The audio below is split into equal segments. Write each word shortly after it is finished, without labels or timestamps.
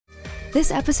This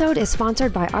episode is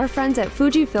sponsored by our friends at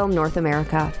Fujifilm North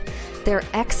America. Their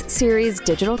X-Series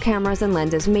digital cameras and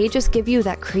lenses may just give you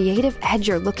that creative edge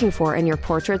you're looking for in your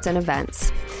portraits and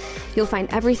events. You'll find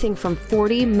everything from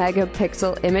 40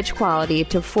 megapixel image quality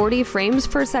to 40 frames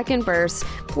per second bursts,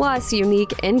 plus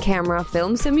unique in-camera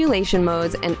film simulation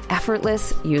modes and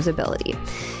effortless usability.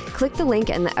 Click the link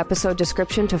in the episode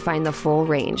description to find the full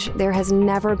range. There has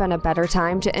never been a better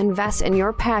time to invest in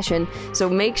your passion, so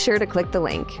make sure to click the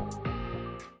link.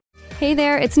 Hey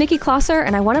there, it's Nikki Klosser,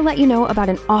 and I want to let you know about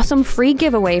an awesome free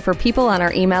giveaway for people on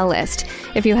our email list.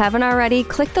 If you haven't already,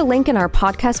 click the link in our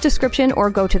podcast description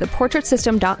or go to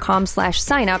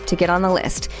theportraitsystem.com/sign-up to get on the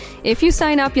list. If you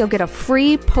sign up, you'll get a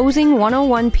free Posing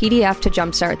 101 PDF to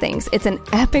jumpstart things. It's an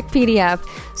epic PDF,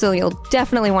 so you'll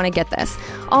definitely want to get this.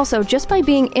 Also, just by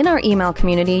being in our email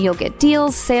community, you'll get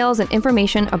deals, sales, and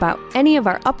information about any of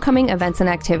our upcoming events and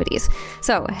activities.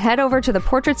 So head over to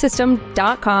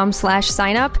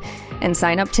theportraitsystem.com/sign-up and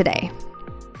sign up today.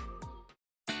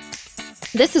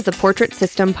 This is the Portrait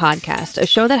System Podcast, a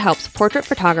show that helps portrait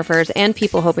photographers and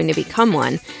people hoping to become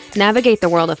one navigate the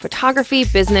world of photography,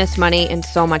 business, money, and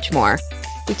so much more.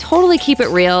 We totally keep it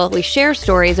real. We share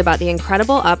stories about the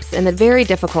incredible ups and the very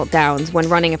difficult downs when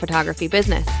running a photography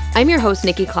business. I'm your host,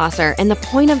 Nikki Klosser, and the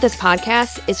point of this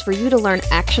podcast is for you to learn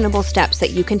actionable steps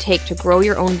that you can take to grow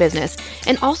your own business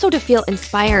and also to feel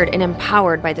inspired and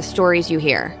empowered by the stories you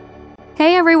hear.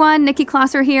 Hey everyone, Nikki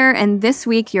Klosser here, and this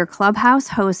week your Clubhouse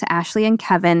hosts Ashley and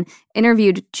Kevin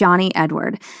interviewed Jonny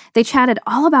Edward. They chatted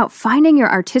all about finding your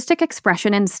artistic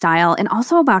expression and style and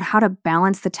also about how to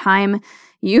balance the time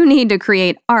you need to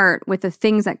create art with the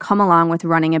things that come along with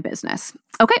running a business.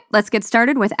 Okay, let's get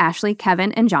started with Ashley,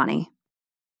 Kevin, and Jonny.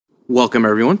 Welcome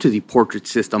everyone to the Portrait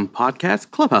System Podcast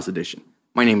Clubhouse Edition.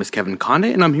 My name is Kevin Conde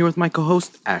and I'm here with my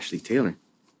co-host Ashley Taylor.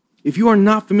 If you are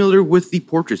not familiar with the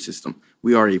Portrait System,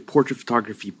 we are a portrait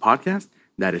photography podcast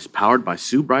that is powered by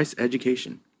Sue Bryce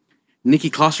Education.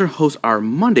 Nikki Klosser hosts our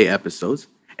Monday episodes,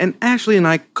 and Ashley and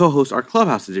I co-host our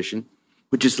Clubhouse edition,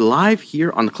 which is live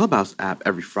here on the Clubhouse app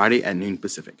every Friday at noon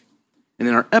Pacific. And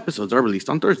then our episodes are released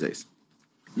on Thursdays.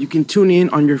 You can tune in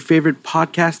on your favorite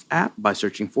podcast app by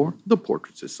searching for The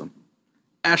Portrait System.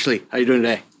 Ashley, how are you doing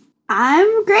today?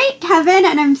 I'm great, Kevin,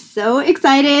 and I'm so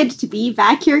excited to be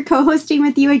back here co-hosting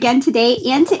with you again today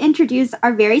and to introduce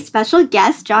our very special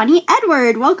guest, Jonny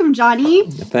Edward. Welcome, Jonny.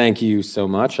 Thank you so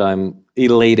much. I'm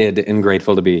elated and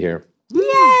grateful to be here.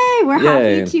 Yay! We're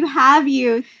happy to have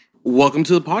you. Welcome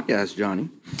to the podcast, Jonny.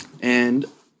 And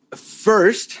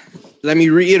first, let me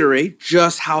reiterate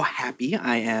just how happy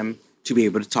I am to be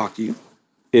able to talk to you.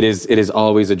 It is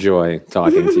always a joy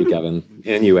talking to you, Kevin,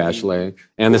 and you, Ashley,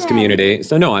 and this community.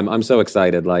 So no, I'm so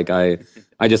excited. Like I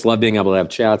just love being able to have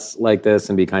chats like this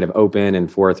and be kind of open and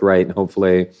forthright, and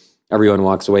hopefully everyone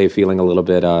walks away feeling a little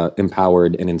bit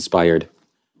empowered and inspired.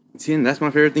 See, and that's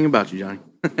my favorite thing about you, Jonny.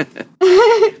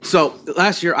 So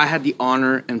last year I had the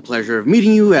honor and pleasure of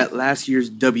meeting you at last year's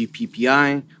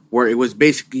WPPI, where it was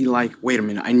basically like, wait a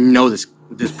minute, I know this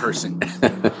person.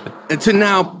 And to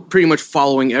now pretty much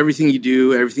following everything you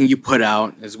do, everything you put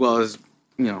out, as well as,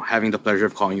 having the pleasure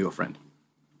of calling you a friend.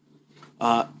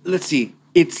 Let's see.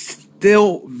 It's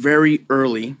still very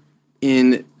early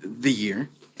in the year,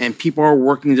 and people are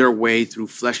working their way through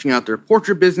fleshing out their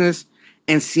portrait business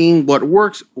and seeing what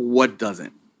works, what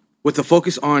doesn't, with a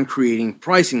focus on creating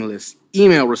pricing lists,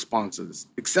 email responses,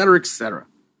 etc., etc.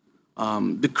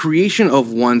 The creation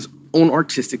of one's own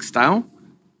artistic style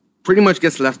pretty much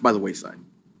gets left by the wayside.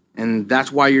 And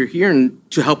that's why you're here, and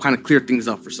to help kind of clear things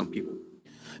up for some people.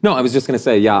 No, I was just going to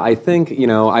say, I think,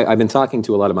 I've been talking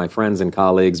to a lot of my friends and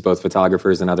colleagues, both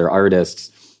photographers and other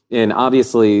artists. And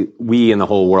obviously, we in the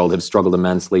whole world have struggled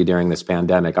immensely during this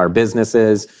pandemic. Our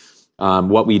businesses,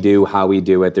 what we do, how we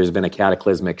do it, there's been a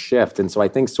cataclysmic shift. And so I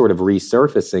think sort of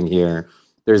resurfacing here,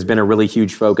 there's been a really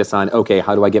huge focus on, okay,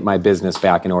 how do I get my business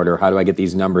back in order? How do I get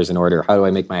these numbers in order? How do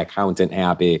I make my accountant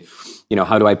happy?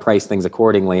 How do I price things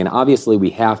accordingly? And obviously we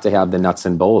have to have the nuts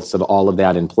and bolts of all of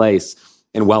that in place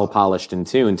and well polished and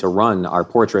tuned to run our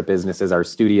portrait businesses, our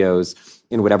studios,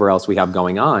 and whatever else we have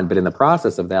going on. But in the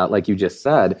process of that, like you just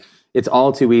said, it's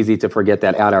all too easy to forget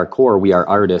that at our core, we are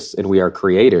artists and we are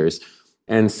creators.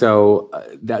 And so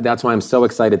that's why I'm so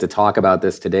excited to talk about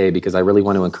this today, because I really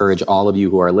want to encourage all of you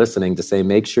who are listening to say,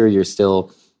 make sure you're still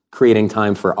creating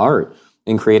time for art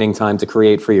and creating time to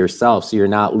create for yourself, so you're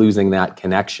not losing that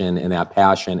connection and that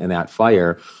passion and that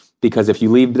fire. Because if you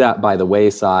leave that by the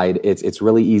wayside, it's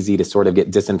really easy to sort of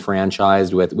get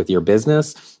disenfranchised with your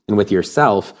business and with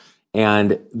yourself.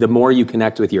 And the more you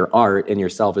connect with your art and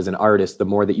yourself as an artist, the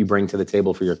more that you bring to the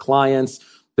table for your clients,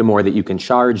 the more that you can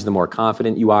charge, the more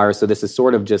confident you are. So this is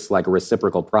sort of just like a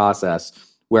reciprocal process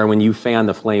where when you fan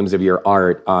the flames of your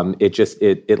art,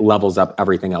 it levels up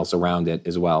everything else around it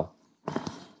as well.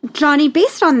 Jonny,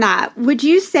 based on that, would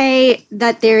you say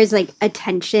that there is like a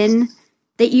tension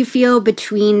that you feel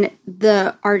between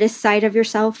the artist side of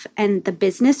yourself and the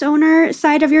business owner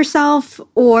side of yourself?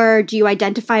 Or do you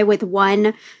identify with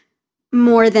one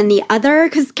more than the other?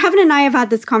 Because Kevin and I have had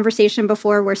this conversation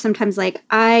before where sometimes like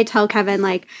I tell Kevin,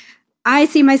 like, I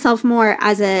see myself more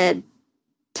as a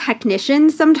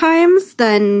technician sometimes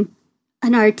than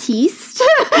an artiste.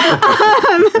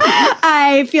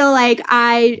 I feel like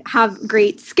I have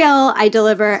great skill. I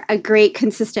deliver a great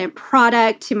consistent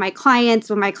product to my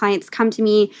clients. When my clients come to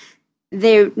me,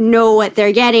 they know what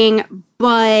they're getting.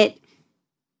 But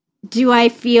do I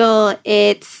feel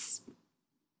it's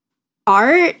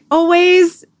art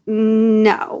always?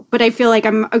 No. But I feel like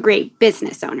I'm a great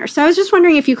business owner. So I was just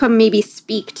wondering if you could maybe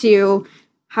speak to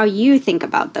how you think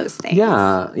about those things.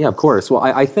 Yeah, of course. Well,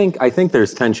 I think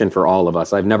there's tension for all of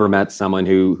us. I've never met someone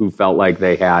who felt like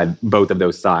they had both of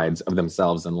those sides of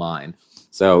themselves in line.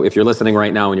 So if you're listening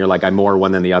right now and you're like, I'm more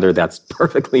one than the other, that's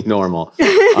perfectly normal.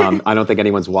 I don't think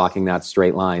anyone's walking that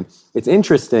straight line. It's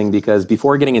interesting because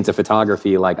before getting into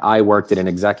photography, like I worked at an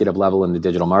executive level in the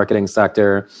digital marketing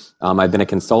sector. I've been a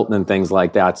consultant and things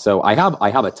like that. So I have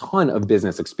a ton of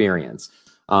business experience.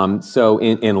 So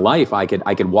in life, I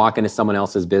could walk into someone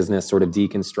else's business, sort of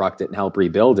deconstruct it and help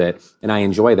rebuild it. And I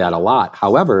enjoy that a lot.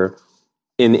 However,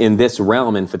 in this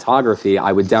realm, in photography,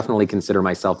 I would definitely consider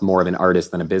myself more of an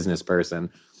artist than a business person.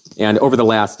 And over the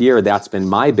last year, that's been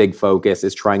my big focus,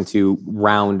 is trying to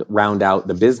round out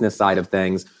the business side of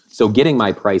things. So getting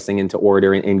my pricing into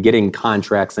order and getting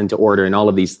contracts into order and all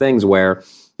of these things where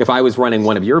if I was running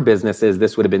one of your businesses,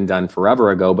 this would have been done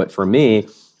forever ago. But for me,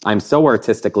 I'm so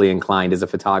artistically inclined as a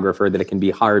photographer that it can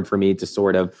be hard for me to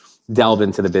sort of delve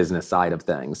into the business side of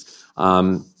things.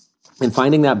 And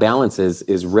finding that balance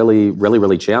is really, really,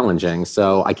 really challenging.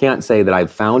 So I can't say that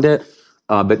I've found it,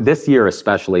 but this year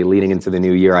especially, leading into the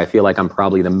new year, I feel like I'm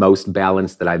probably the most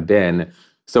balanced that I've been.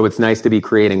 So it's nice to be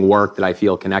creating work that I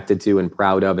feel connected to and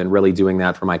proud of, and really doing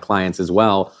that for my clients as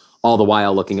well, all the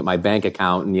while looking at my bank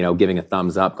account and, giving a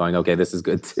thumbs up, going, okay, this is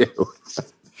good too.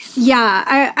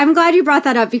 Yeah, I'm glad you brought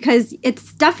that up because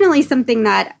it's definitely something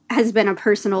that has been a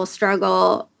personal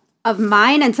struggle of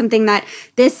mine and something that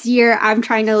this year I'm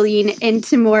trying to lean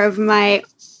into more of my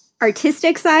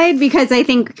artistic side, because I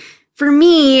think for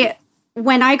me,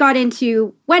 when I got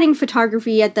into wedding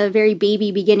photography at the very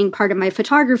baby beginning part of my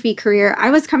photography career,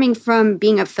 I was coming from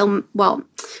being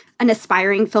an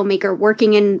aspiring filmmaker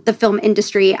working in the film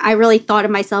industry. I really thought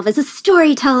of myself as a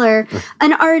storyteller,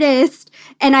 an artist.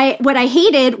 And what I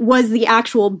hated was the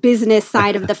actual business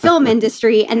side of the film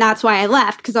industry. And that's why I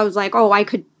left, because I was like, oh, I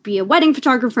could be a wedding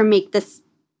photographer and make this,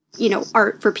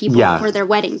 art for people for their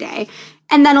wedding day.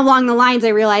 And then along the lines, I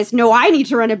realized, no, I need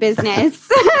to run a business.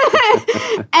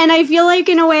 And I feel like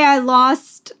in a way I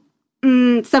lost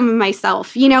some of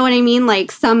myself. You know what I mean?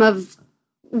 Like some of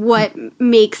what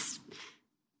makes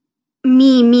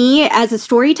me as a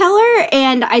storyteller.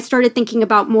 And I started thinking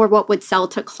about more what would sell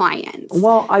to clients.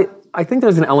 Well, I think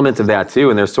there's an element of that too.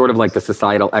 And there's sort of like the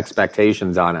societal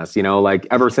expectations on us, like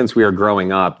ever since we were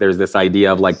growing up, there's this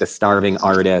idea of like the starving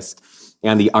artist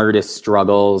and the artist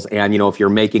struggles. And, if you're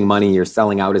making money, you're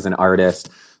selling out as an artist.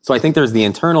 So I think there's the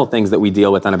internal things that we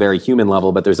deal with on a very human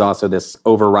level, but there's also this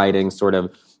overriding sort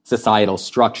of societal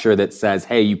structure that says,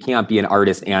 hey, you can't be an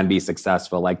artist and be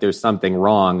successful. Like there's something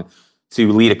wrong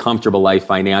to lead a comfortable life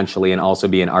financially and also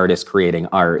be an artist creating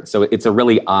art. So it's a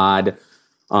really odd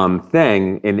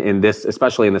thing in this,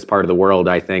 especially in this part of the world.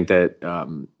 I think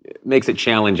that makes it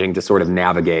challenging to sort of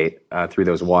navigate through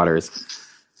those waters.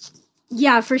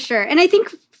 Yeah, for sure. And I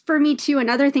think for me too,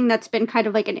 another thing that's been kind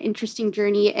of like an interesting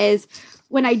journey is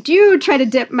when I do try to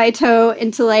dip my toe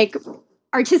into like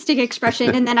artistic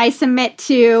expression and then I submit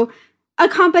to a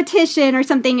competition or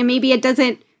something and maybe it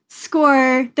doesn't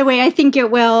score the way I think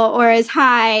it will or as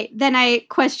high, then I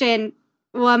question,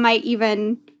 well, am I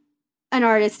even an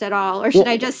artist at all? Or should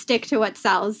I just stick to what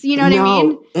sells? You know what I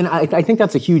mean? And I think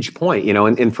that's a huge point,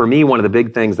 and for me, one of the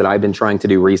big things that I've been trying to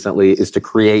do recently is to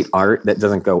create art that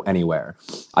doesn't go anywhere.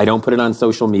 I don't put it on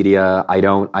social media. I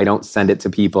don't send it to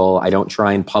people. I don't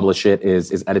try and publish it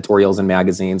as editorials and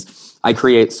magazines. I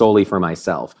create solely for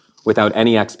myself without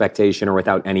any expectation or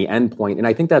without any endpoint. And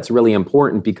I think that's really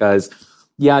important because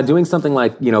doing something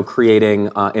like, creating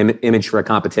image for a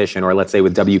competition, or let's say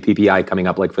with WPPI coming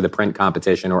up, like for the print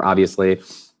competition, or obviously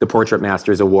the Portrait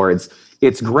Masters Awards,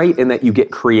 it's great in that you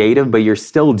get creative, but you're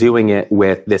still doing it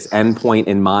with this endpoint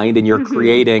in mind, and you're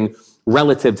creating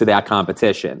relative to that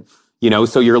competition.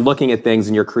 So you're looking at things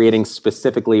and you're creating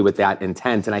specifically with that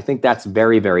intent. And I think that's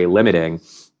very, very limiting.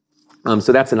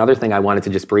 So that's another thing I wanted to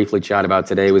just briefly chat about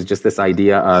today was just this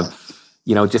idea of,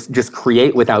 just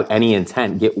create without any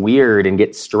intent, get weird and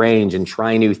get strange and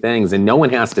try new things. And no one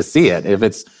has to see it.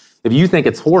 If you think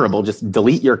it's horrible, just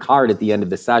delete your card at the end of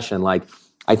the session. Like,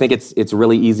 I think it's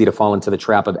really easy to fall into the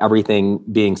trap of everything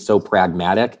being so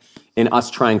pragmatic and us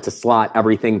trying to slot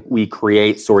everything we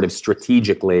create sort of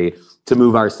strategically to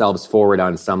move ourselves forward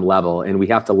on some level. And we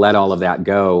have to let all of that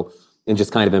go and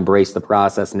just kind of embrace the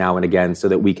process now and again so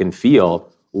that we can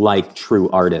feel like true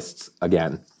artists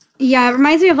again. Yeah, it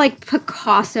reminds me of like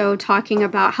Picasso talking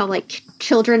about how like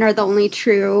children are the only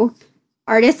true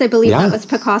artists. I believe that was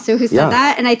Picasso who said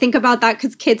that. And I think about that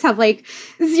because kids have like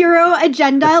zero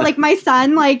agenda. Like my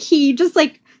son, like he just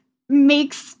like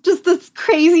makes just this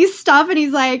crazy stuff and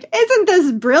he's like, isn't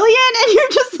this brilliant? And you're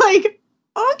just like,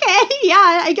 okay,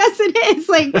 yeah, I guess it is.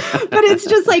 Like, but it's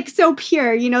just like so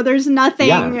pure, there's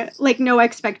nothing like no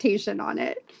expectation on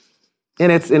it.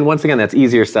 And once again, that's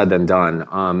easier said than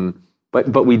done.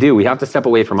 But we have to step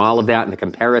away from all of that and the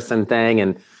comparison thing.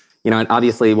 And, and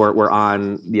obviously we're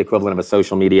on the equivalent of a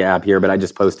social media app here, but I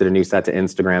just posted a new set to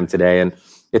Instagram today. And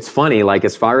it's funny, like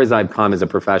as far as I've come as a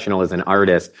professional, as an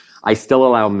artist, I still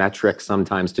allow metrics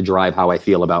sometimes to drive how I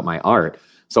feel about my art.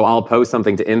 So I'll post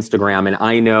something to Instagram and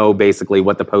I know basically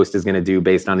what the post is going to do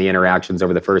based on the interactions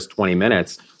over the first 20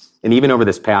 minutes. And even over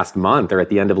this past month or at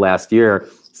the end of last year,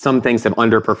 some things have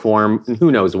underperformed. And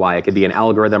who knows why? It could be an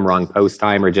algorithm, wrong post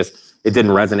time, or just it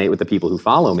didn't resonate with the people who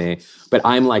follow me. But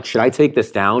I'm like, should I take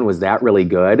this down? Was that really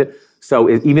good? So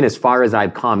even as far as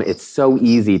I've come, it's so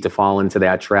easy to fall into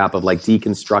that trap of like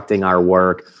deconstructing our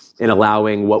work and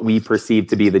allowing what we perceive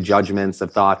to be the judgments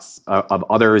of thoughts of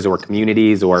others or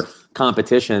communities or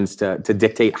competitions to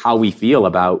dictate how we feel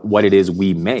about what it is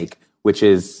we make, which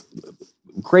is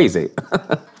crazy.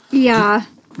 Yeah.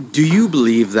 Do you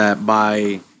believe that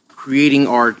by creating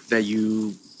art that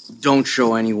you don't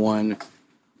show anyone,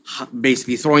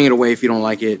 basically throwing it away if you don't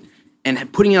like it,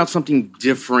 and putting out something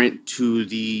different to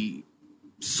the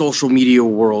social media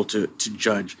world to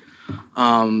judge?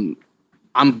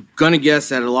 I'm going to guess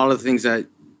that a lot of the things that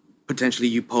potentially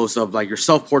you post of like your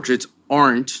self-portraits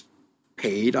aren't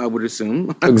paid, I would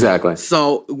assume. Exactly.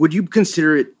 So would you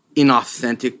consider it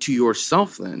inauthentic to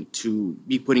yourself then to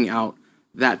be putting out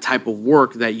that type of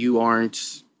work that you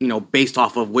aren't, based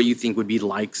off of what you think would be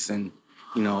likes and,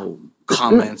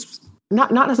 comments?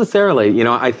 Not necessarily.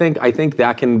 I think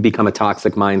that can become a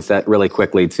toxic mindset really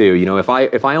quickly too. If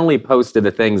I only posted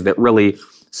the things that really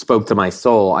spoke to my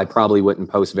soul, I probably wouldn't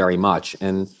post very much.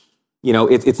 And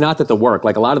it's not that the work,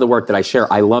 like a lot of the work that I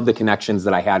share, I love the connections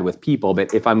that I had with people.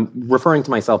 But if I'm referring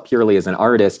to myself purely as an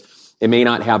artist, it may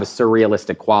not have a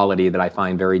surrealistic quality that I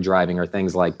find very driving or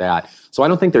things like that. So I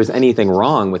don't think there's anything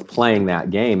wrong with playing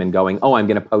that game and going, oh, I'm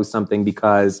going to post something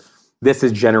because this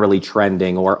is generally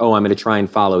trending, or, oh, I'm going to try and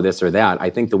follow this or that. I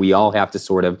think that we all have to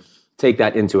sort of take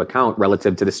that into account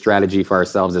relative to the strategy for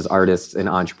ourselves as artists and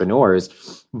entrepreneurs.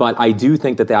 But I do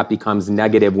think that becomes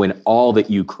negative when all that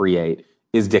you create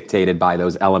is dictated by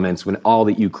those elements, when all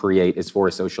that you create is for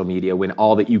social media, when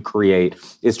all that you create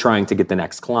is trying to get the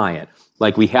next client.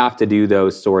 Like, we have to do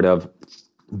those sort of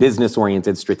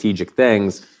business-oriented strategic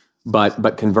things,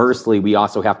 but conversely, we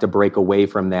also have to break away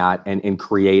from that and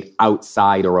create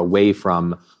outside or away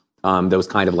from those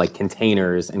kind of like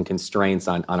containers and constraints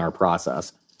on our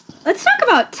process. Let's talk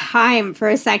about time for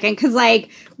a second, because like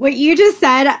what you just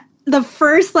said, the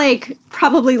first like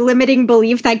probably limiting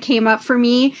belief that came up for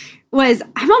me was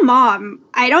I'm a mom.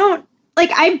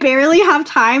 I barely have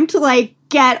time to like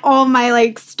get all my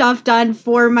like stuff done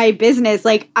for my business.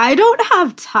 Like, I don't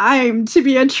have time to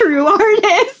be a true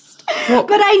artist. Well,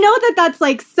 but I know that that's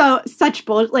like such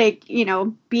bullshit, like,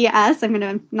 BS. I'm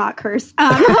gonna not curse.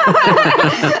 But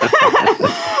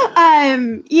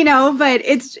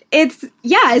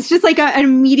it's just like an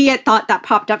immediate thought that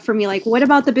popped up for me. Like, what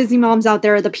about the busy moms out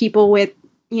there, or the people with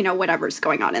whatever's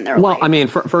going on in their life? Well, I mean,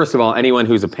 first of all, anyone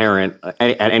who's a parent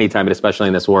at any time, but especially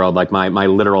in this world, like my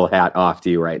literal hat off to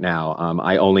you right now.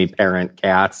 I only parent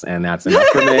cats, and that's enough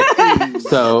for me.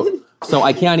 So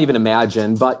I can't even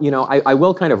imagine, but, I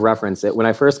will kind of reference it. When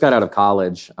I first got out of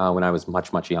college, when I was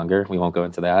much, much younger, we won't go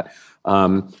into that.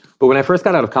 But when I first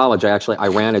got out of college, I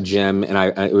ran a gym, and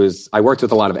I worked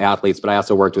with a lot of athletes, but I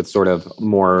also worked with sort of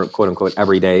more quote unquote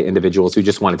everyday individuals who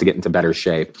just wanted to get into better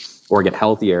shape or get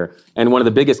healthier. And one of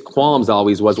the biggest qualms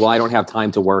always was, well, I don't have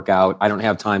time to work out. I don't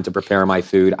have time to prepare my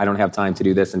food. I don't have time to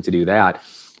do this and to do that.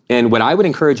 And what I would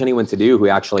encourage anyone to do who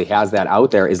actually has that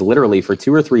out there is literally for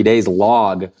 2 or 3 days,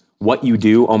 log what you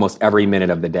do almost every minute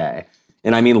of the day.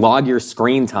 And I mean, log your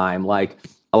screen time. Like,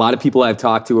 A lot of people I've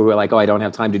talked to who are like, oh, I don't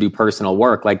have time to do personal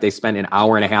work. Like they spent an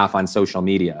hour and a half on social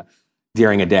media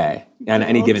during a day and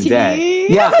any given day.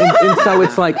 Yeah. And so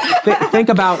it's like, think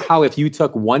about how if you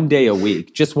took one day a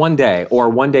week, just one day or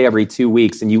one day every 2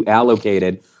 weeks, and you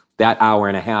allocated that hour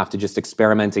and a half to just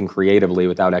experimenting creatively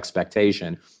without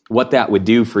expectation, what that would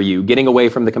do for you, getting away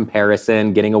from the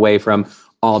comparison, getting away from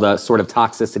all the sort of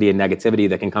toxicity and negativity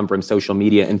that can come from social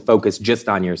media and focus just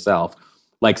on yourself.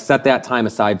 Like set that time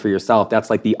aside for yourself.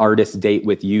 That's like the artist date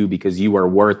with you because you are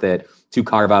worth it to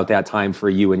carve out that time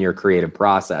for you and your creative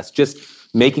process. Just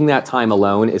making that time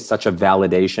alone is such a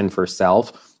validation for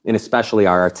self, and especially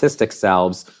our artistic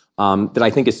selves, that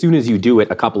I think as soon as you do it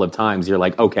a couple of times, you're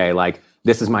like, okay, like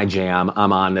this is my jam.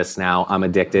 I'm on this now. I'm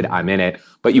addicted. I'm in it.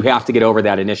 But you have to get over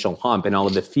that initial hump and all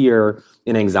of the fear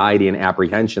and anxiety and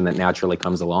apprehension that naturally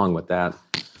comes along with that.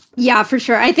 Yeah, for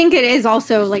sure. I think it is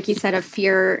also, like you said, a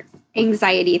fear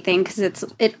anxiety thing, because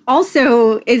it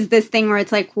also is this thing where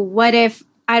it's like, well, what if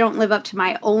I don't live up to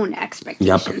my own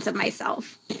expectations of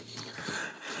myself?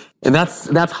 And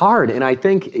that's hard. And I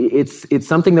think it's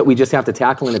something that we just have to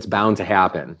tackle, and it's bound to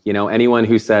happen. You know, anyone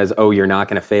who says, oh, you're not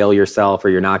going to fail yourself, or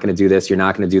you're not going to do this, you're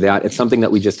not going to do that, it's something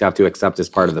that we just have to accept as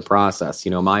part of the process.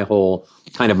 You know, my whole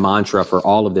kind of mantra for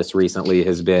all of this recently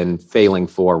has been failing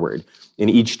forward. And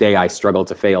each day I struggle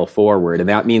to fail forward. And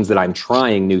that means that I'm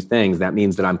trying new things. That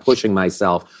means that I'm pushing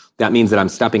myself. That means that I'm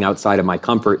stepping outside of my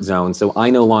comfort zone. So I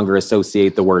no longer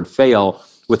associate the word fail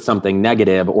with something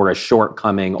negative or a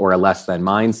shortcoming or a less than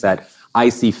mindset. I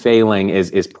see failing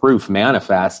is proof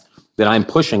manifest that I'm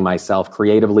pushing myself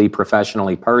creatively,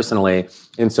 professionally, personally.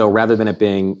 And so rather than it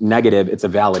being negative, it's a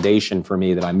validation for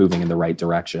me that I'm moving in the right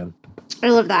direction. I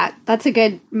love that. That's a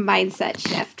good mindset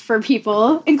shift for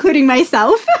people, including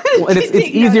myself. Well, and it's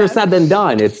easier said than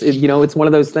done. It's one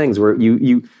of those things where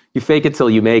you fake it till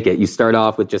you make it. You start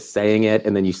off with just saying it,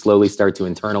 and then you slowly start to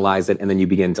internalize it, and then you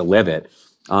begin to live it.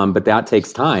 But that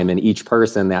takes time, and each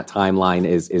person that timeline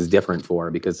is different for,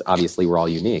 because obviously we're all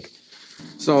unique.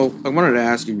 So I wanted to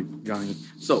ask you, Jonny.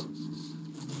 So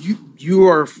you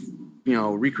are,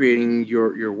 recreating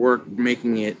your work,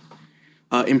 making it,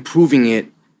 improving it,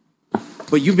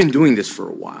 but you've been doing this for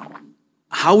a while.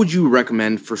 How would you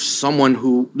recommend for someone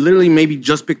who literally maybe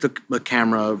just picked up a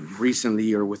camera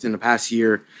recently or within the past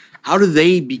year, how do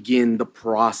they begin the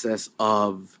process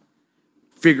of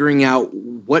figuring out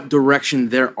what direction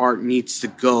their art needs to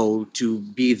go to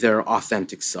be their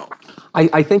authentic self?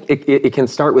 I think it can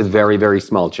start with very, very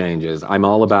small changes. I'm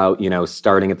all about,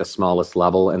 starting at the smallest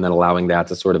level and then allowing that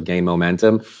to sort of gain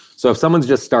momentum. So if someone's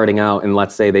just starting out and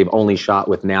let's say they've only shot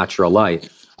with natural light,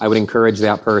 I would encourage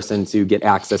that person to get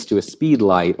access to a speed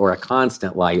light or a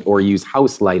constant light or use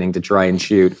house lighting to try and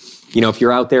shoot. If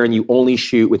you're out there and you only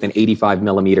shoot with an 85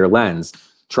 millimeter lens,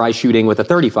 try shooting with a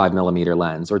 35 millimeter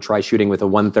lens or try shooting with a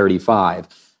 135.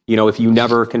 If you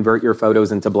never convert your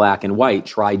photos into black and white,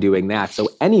 try doing that. So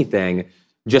anything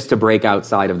just to break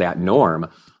outside of that norm.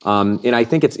 And I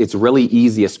think it's really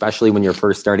easy, especially when you're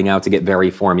first starting out, to get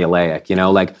very formulaic.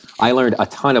 Like I learned a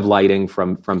ton of lighting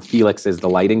from Felix's The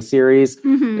Lighting series.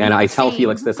 Mm-hmm. And I tell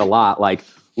Felix this a lot, like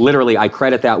literally I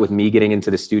credit that with me getting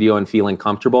into the studio and feeling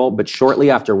comfortable. But shortly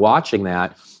after watching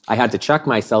that, I had to check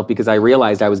myself because I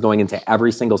realized I was going into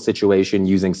every single situation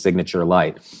using signature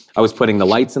light. I was putting the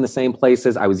lights in the same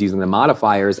places. I was using the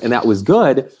modifiers, and that was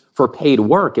good for paid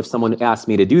work if someone asked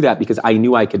me to do that because I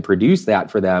knew I could produce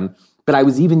that for them. But I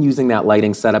was even using that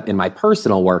lighting setup in my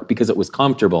personal work because it was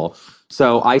comfortable.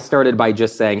 So I started by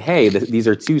just saying, hey, these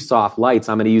are two soft lights.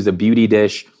 I'm going to use a beauty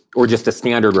dish or just a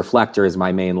standard reflector as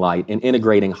my main light, and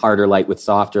integrating harder light with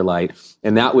softer light.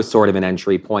 And that was sort of an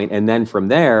entry point. And then from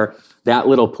there, that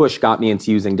little push got me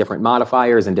into using different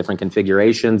modifiers and different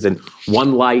configurations and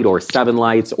one light or 7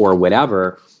 lights or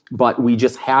whatever. But we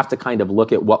just have to kind of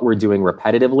look at what we're doing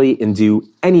repetitively and do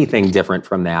anything different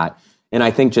from that. And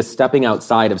I think just stepping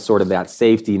outside of sort of that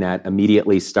safety net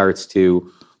immediately starts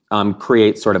to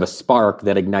create sort of a spark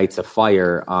that ignites a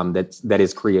fire that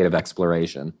is creative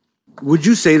exploration. Would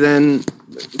you say then,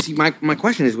 see, my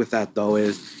question is with that though,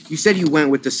 is you said you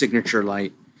went with the signature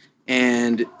light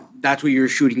and that's what you're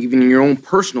shooting even in your own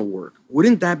personal work.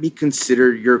 Wouldn't that be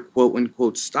considered your quote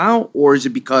unquote style? Or is it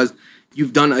because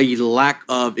you've done a lack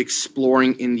of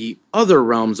exploring in the other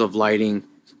realms of lighting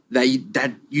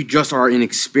that you just are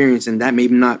inexperienced and that may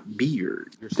not be your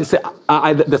style?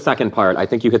 The second part, I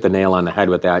think you hit the nail on the head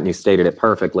with that and you stated it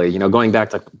perfectly. Going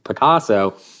back to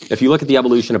Picasso, if you look at the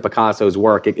evolution of Picasso's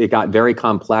work, it got very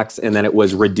complex and then it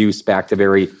was reduced back to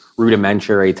very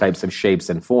rudimentary types of shapes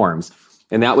and forms.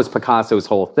 And that was Picasso's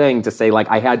whole thing, to say, like,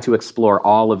 I had to explore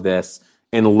all of this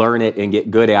and learn it and get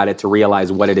good at it to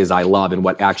realize what it is I love and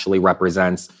what actually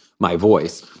represents my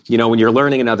voice. When you're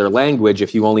learning another language,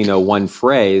 if you only know one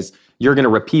phrase, you're going to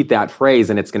repeat that phrase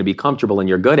and it's going to be comfortable and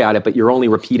you're good at it, but you're only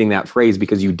repeating that phrase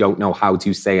because you don't know how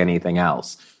to say anything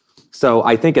else. So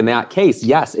I think in that case,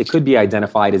 yes, it could be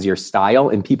identified as your style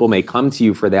and people may come to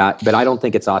you for that, but I don't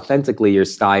think it's authentically your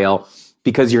style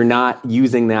because you're not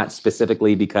using that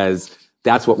specifically because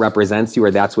that's what represents you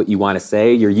or that's what you want to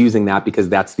say. You're using that because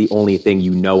that's the only thing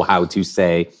you know how to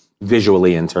say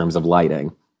visually in terms of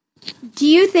lighting. Do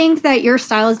you think that your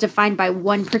style is defined by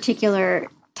one particular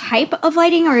type of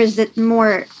lighting, or is it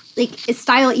more like, is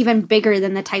style even bigger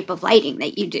than the type of lighting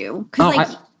that you do?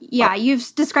 Because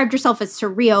you've described yourself as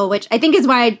surreal, which I think is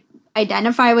why I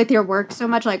identify with your work so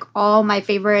much. Like all my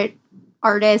favorite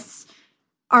artists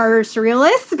are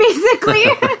surrealists, basically.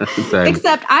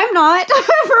 Except I'm not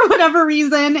for whatever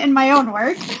reason in my own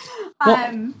work.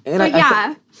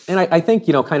 I think,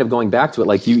 kind of going back to it,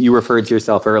 like you referred to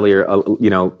yourself earlier,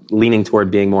 leaning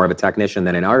toward being more of a technician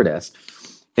than an artist.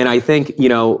 And I think,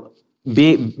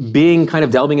 being kind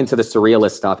of delving into the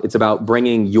surrealist stuff, it's about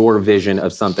bringing your vision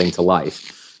of something to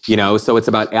life. So it's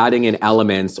about adding in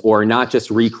elements or not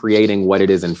just recreating what it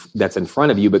is that's in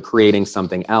front of you, but creating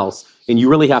something else. And you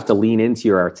really have to lean into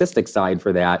your artistic side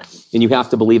for that. And you have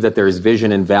to believe that there's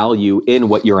vision and value in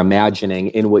what you're imagining,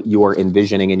 in what you're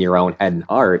envisioning in your own head and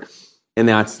heart. And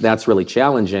that's really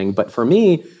challenging. But for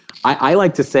me, I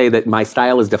like to say that my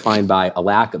style is defined by a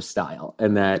lack of style,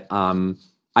 and that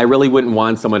I really wouldn't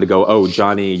want someone to go, oh,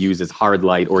 Jonny uses hard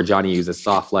light, or Jonny uses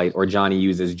soft light, or Jonny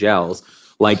uses gels.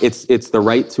 Like it's the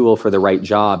right tool for the right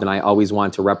job. And I always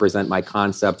want to represent my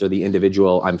concept or the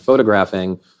individual I'm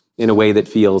photographing in a way that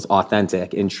feels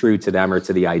authentic and true to them or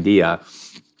to the idea.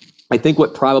 I think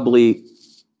what probably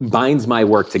binds my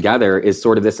work together is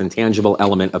sort of this intangible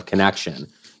element of connection.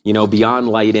 Beyond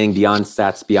lighting, beyond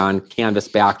sets, beyond canvas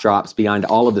backdrops, beyond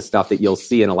all of the stuff that you'll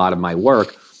see in a lot of my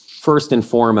work, first and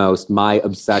foremost, my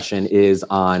obsession is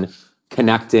on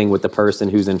connecting with the person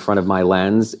who's in front of my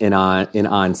lens and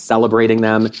on celebrating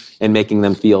them and making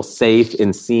them feel safe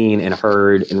and seen and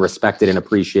heard and respected and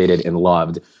appreciated and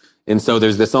loved. And so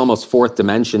there's this almost fourth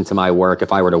dimension to my work,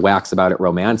 if I were to wax about it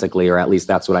romantically, or at least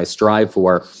that's what I strive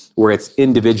for, where it's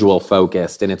individual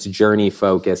focused and it's journey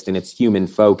focused and it's human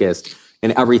focused,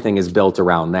 and everything is built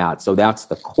around that. So that's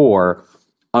the core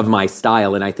of my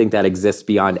style. And I think that exists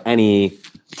beyond any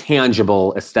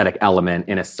tangible aesthetic element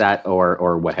in a set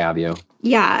or what have you.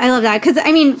 Yeah, I love that. Because,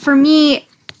 for me,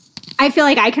 I feel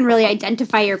like I can really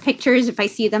identify your pictures if I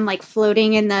see them like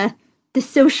floating in the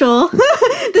social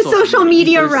social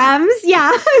media realms.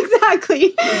 Yeah,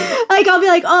 exactly. Like I'll be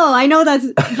like, oh, I know that's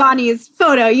Jonny's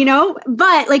photo,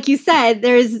 But like you said,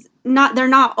 they're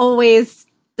not always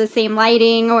the same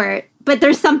lighting, but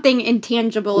there's something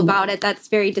intangible about it that's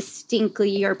very distinctly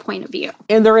your point of view.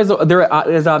 And there is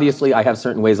obviously, I have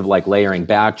certain ways of like layering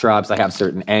backdrops. I have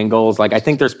certain angles. Like I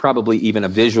think there's probably even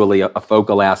visually a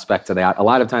focal aspect to that. A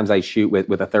lot of times I shoot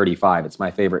with a 35. It's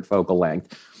my favorite focal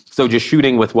length. So just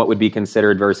shooting with what would be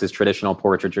considered versus traditional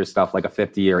portraiture stuff like a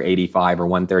 50 or 85 or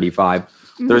 135.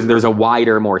 Mm-hmm. There's a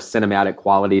wider, more cinematic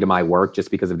quality to my work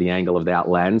just because of the angle of that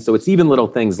lens. So it's even little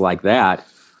things like that.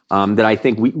 That I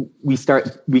think we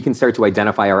can start to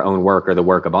identify our own work or the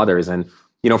work of others. And,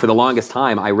 for the longest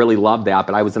time, I really loved that.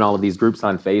 But I was in all of these groups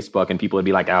on Facebook and people would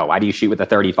be like, oh, why do you shoot with a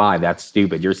 35? That's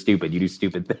stupid. You're stupid. You do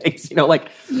stupid things.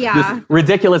 This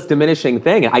ridiculous diminishing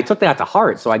thing. And I took that to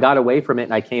heart. So I got away from it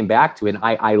and I came back to it. And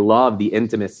I love the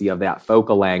intimacy of that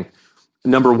focal length.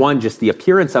 Number one, just the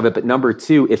appearance of it. But number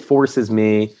two, it forces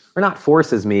me, or not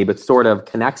forces me, but sort of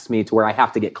connects me to where I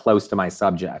have to get close to my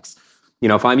subjects.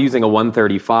 If I'm using a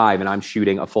 135 and I'm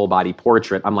shooting a full body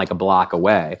portrait, I'm like a block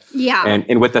away. Yeah.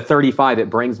 And with the 35, it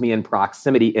brings me in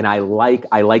proximity, and I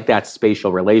like that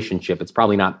spatial relationship. It's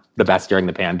probably not the best during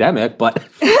the pandemic, but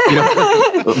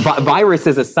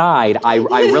viruses aside, I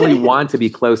really want to be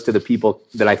close to the people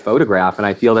that I photograph, and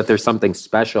I feel that there's something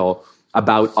special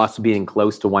about us being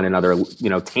close to one another,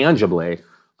 tangibly.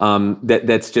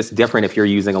 That's just different if you're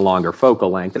using a longer focal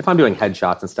length. And if I'm doing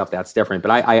headshots and stuff, that's different. But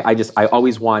I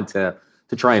always want to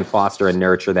try and foster and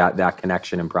nurture that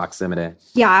connection and proximity.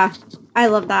 Yeah, I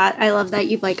love that. I love that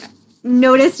you've like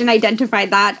noticed and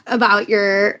identified that about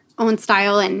your own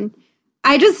style. And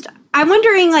I'm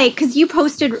wondering, like, because you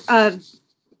posted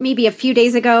maybe a few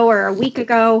days ago or a week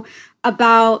ago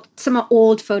about some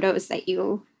old photos that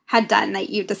you had done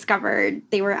that you discovered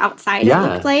they were outside. Yeah.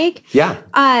 It looked like. Yeah.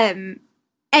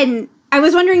 And I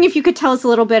was wondering if you could tell us a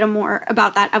little bit more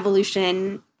about that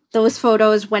evolution. Those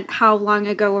photos, how long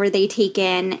ago were they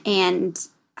taken, and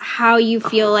how you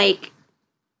feel like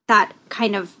that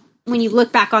kind of, when you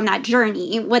look back on that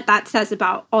journey, what that says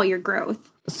about all your growth.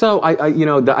 So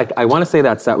I want to say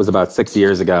that set was about 6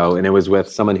 years ago, and it was with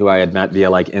someone who I had met via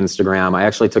like Instagram. I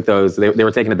actually took those. They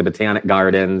were taken at the Botanic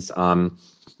Gardens.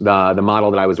 The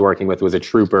model that I was working with was a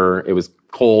trooper. It was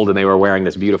cold, and they were wearing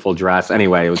this beautiful dress.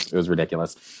 Anyway, it was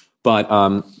ridiculous. But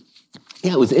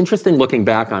yeah, it was interesting looking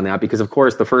back on that because, of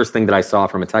course, the first thing that I saw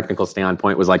from a technical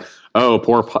standpoint was like, oh,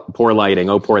 poor lighting,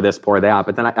 oh, poor this, poor that.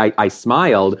 But then I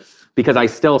smiled because I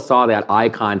still saw that eye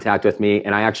contact with me,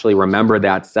 and I actually remember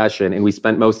that session. And we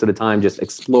spent most of the time just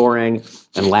exploring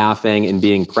and laughing and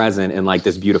being present in like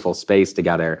this beautiful space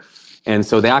together. And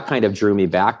so that kind of drew me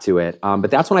back to it.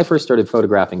 But that's when I first started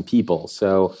photographing people.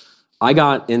 So I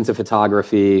got into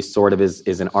photography sort of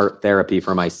as an art therapy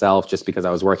for myself, just because I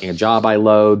was working a job I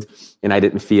loathed and I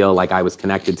didn't feel like I was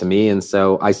connected to me. And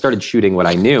so I started shooting what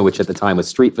I knew, which at the time was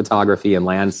street photography and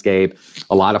landscape,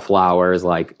 a lot of flowers,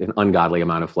 like an ungodly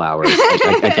amount of flowers.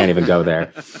 I can't even go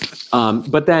there.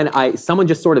 But then someone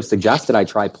just sort of suggested I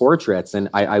try portraits, and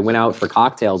I went out for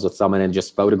cocktails with someone and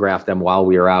just photographed them while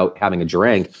we were out having a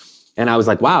drink. And I was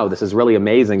like, wow, this is really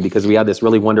amazing, because we had this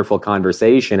really wonderful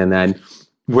conversation. And then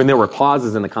when there were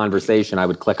pauses in the conversation, I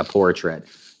would click a portrait.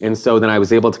 And so then I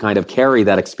was able to kind of carry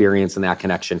that experience and that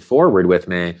connection forward with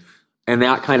me. And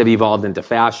that kind of evolved into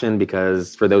fashion,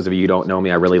 because for those of you who don't know me,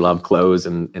 I really love clothes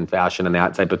and fashion and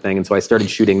that type of thing. And so I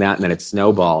started shooting that, and then it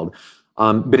snowballed.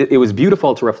 But it was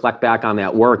beautiful to reflect back on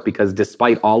that work, because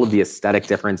despite all of the aesthetic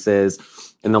differences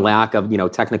and the lack of,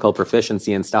 technical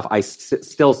proficiency and stuff, I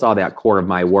still saw that core of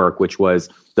my work, which was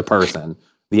the person,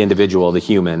 the individual, the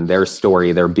human, their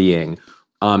story, their being.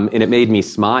 And it made me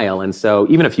smile. And so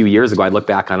even a few years ago, I'd look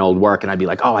back on old work and I'd be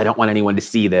like, oh, I don't want anyone to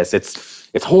see this.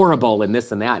 It's horrible and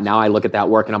this and that. Now I look at that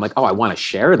work and I'm like, oh, I want to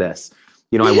share this.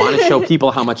 I want to show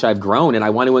people how much I've grown, and I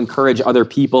want to encourage other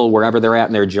people wherever they're at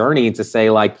in their journey to say,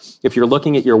 like, if you're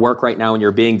looking at your work right now and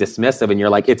you're being dismissive and you're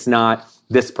like, it's not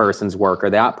this person's work or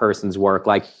that person's work,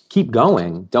 like, keep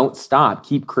going. Don't stop.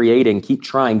 Keep creating, keep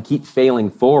trying, keep failing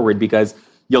forward, because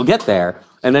you'll get there.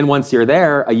 And then once you're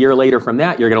there, a year later from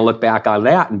that, you're going to look back on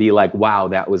that and be like, wow,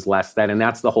 that was less than. And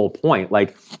that's the whole point.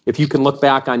 Like, if you can look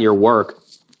back on your work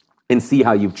and see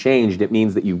how you've changed, it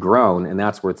means that you've grown, and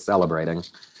that's worth celebrating.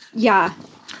 Yeah.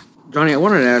 Jonny, I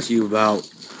wanted to ask you about,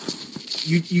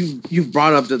 you've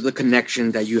brought up the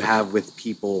connection that you have with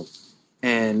people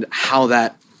and how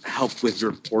that helped with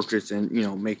your portraits and,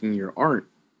 making your art.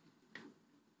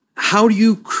 How do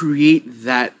you create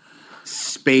that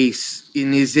space?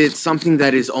 And is it something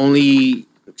that is only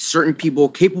certain people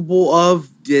capable of?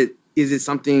 Is it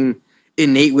something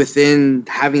innate within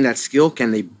having that skill?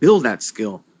 Can they build that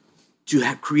skill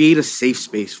to create a safe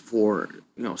space for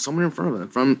someone in front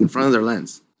of them, in front of their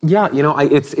lens? Yeah,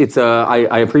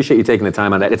 I appreciate you taking the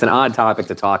time on that. It's an odd topic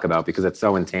to talk about because it's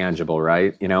so intangible,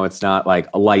 right? It's not like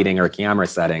a lighting or camera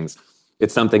settings.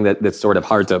 It's something that's sort of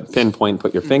hard to pinpoint,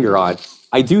 put your finger on.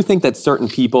 I do think that certain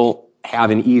people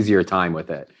have an easier time with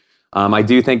it. I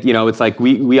do think, it's like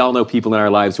we all know people in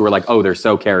our lives who are like, oh, they're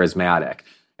so charismatic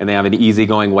and they have an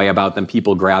easygoing way about them.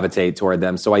 People gravitate toward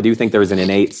them. So I do think there's an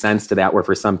innate sense to that where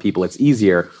for some people it's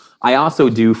easier. I also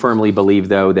do firmly believe,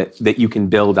 though, that you can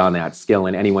build on that skill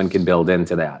and anyone can build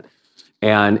into that.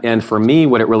 And for me,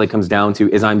 what it really comes down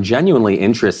to is I'm genuinely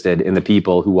interested in the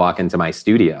people who walk into my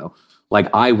studio.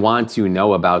 Like, I want to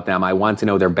know about them. I want to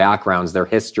know their backgrounds, their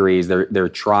histories, their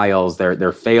trials,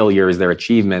 their failures, their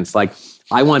achievements. Like,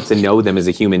 I want to know them as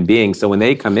a human being. So when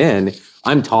they come in,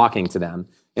 I'm talking to them.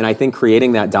 And I think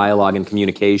creating that dialogue and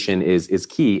communication is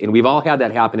key. And we've all had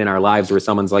that happen in our lives where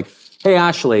someone's like, hey,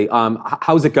 Ashley,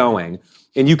 how's it going?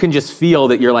 And you can just feel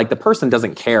that you're like, the person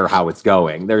doesn't care how it's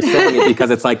going. They're saying it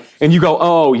because it's like, and you go,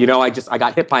 oh, I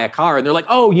got hit by a car. And they're like,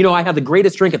 oh, I had the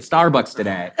greatest drink at Starbucks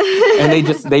today. And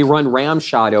they run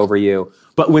ramshot over you.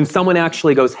 But when someone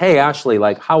actually goes, hey, Ashley,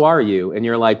 like, how are you? And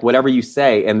you're like, whatever you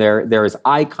say, and there is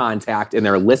eye contact and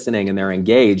they're listening and they're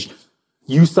engaged,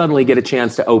 you suddenly get a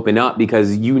chance to open up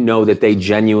because you know that they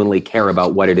genuinely care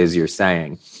about what it is you're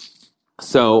saying.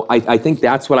 So I think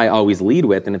that's what I always lead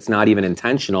with, and it's not even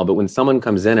intentional. But when someone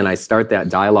comes in and I start that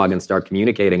dialogue and start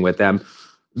communicating with them,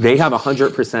 they have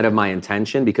 100% of my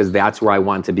intention because that's where I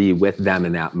want to be with them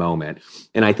in that moment.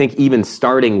 And I think even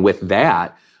starting with that's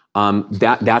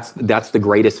the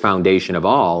greatest foundation of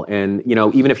all. And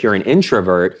even if you're an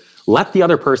introvert, let the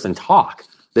other person talk.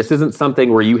 This isn't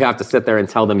something where you have to sit there and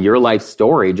tell them your life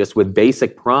story just with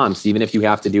basic prompts, even if you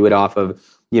have to do it off of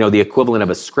the equivalent of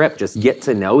a script. Just get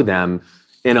to know them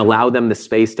and allow them the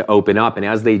space to open up. And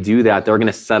as they do that, they're going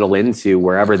to settle into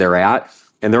wherever they're at,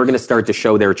 and they're going to start to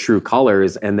show their true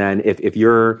colors. And then if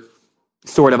you're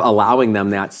sort of allowing them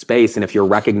that space, and if you're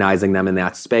recognizing them in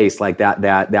that space, like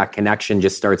that connection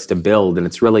just starts to build. And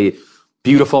it's really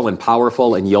beautiful and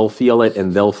powerful, and you'll feel it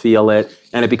and they'll feel it.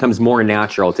 And it becomes more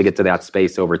natural to get to that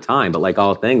space over time. But like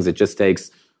all things, it just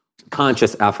takes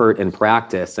conscious effort and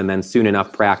practice. And then soon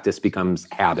enough, practice becomes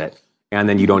habit. And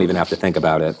then you don't even have to think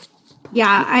about it.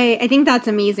 Yeah, I think that's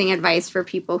amazing advice for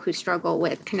people who struggle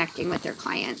with connecting with their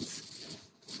clients.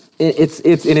 It's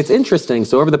interesting.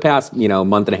 So over the past,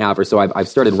 month and a half or so, I've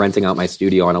started renting out my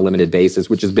studio on a limited basis,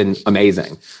 which has been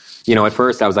amazing. At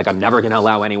first I was like, I'm never going to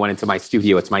allow anyone into my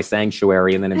studio. It's my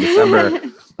sanctuary. And then in December,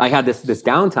 I had this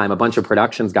downtime. A bunch of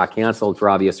productions got canceled for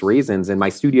obvious reasons. And my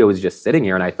studio was just sitting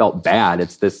here and I felt bad.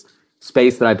 It's this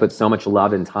space that I put so much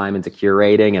love and time into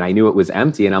curating, and I knew it was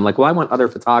empty. And I'm like, well, I want other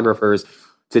photographers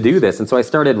to do this. And so I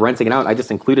started renting it out. I just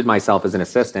included myself as an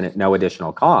assistant at no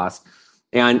additional cost.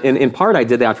 And in part, I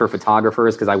did that for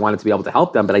photographers because I wanted to be able to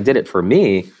help them, but I did it for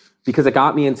me because it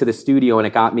got me into the studio and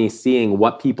it got me seeing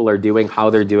what people are doing, how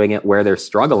they're doing it, where they're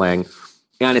struggling.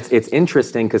 And it's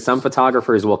interesting because some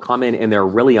photographers will come in and they're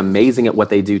really amazing at what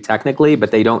they do technically,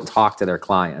 but they don't talk to their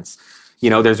clients.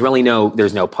 There's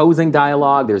no posing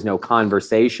dialogue. There's no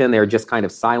conversation. They're just kind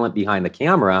of silent behind the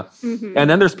camera. Mm-hmm. And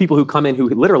then there's people who come in who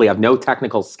literally have no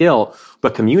technical skill,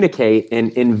 but communicate.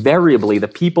 And invariably the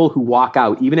people who walk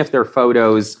out, even if their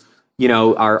photos,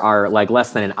 are like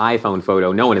less than an iPhone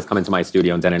photo. No one has come into my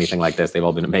studio and done anything like this. They've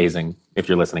all been amazing if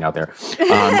you're listening out there.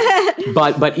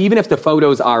 But even if the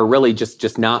photos are really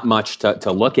just not much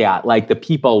to look at, like the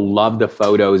people love the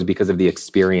photos because of the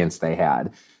experience they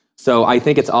had. So I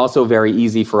think it's also very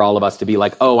easy for all of us to be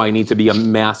like, oh, I need to be a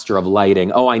master of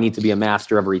lighting. Oh, I need to be a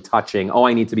master of retouching. Oh,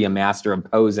 I need to be a master of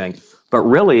posing. But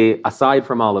really, aside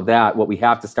from all of that, what we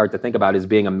have to start to think about is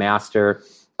being a master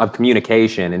of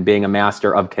communication and being a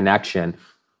master of connection.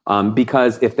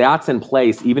 Because if that's in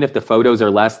place, even if the photos are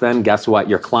less than, guess what?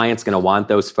 Your client's going to want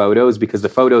those photos because the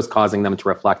photo's causing them to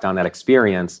reflect on that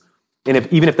experience. And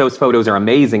even if those photos are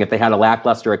amazing, if they had a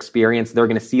lackluster experience, they're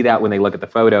going to see that when they look at the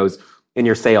photos. And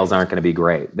your sales aren't going to be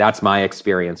great. That's my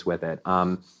experience with it.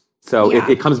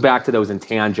 It comes back to those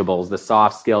intangibles, the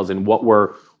soft skills, and what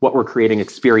we're creating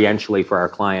experientially for our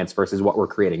clients versus what we're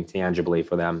creating tangibly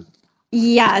for them.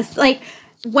 Yes, like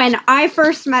when I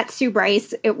first met Sue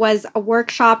Bryce, it was a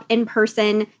workshop in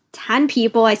person, 10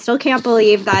 people. I still can't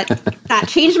believe that that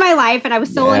changed my life, and I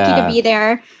was so lucky to be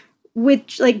there. With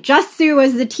just Sue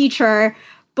as the teacher.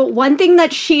 But one thing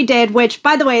that she did, which,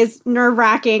 by the way, is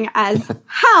nerve-wracking as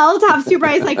hell to have Sue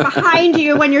Bryce behind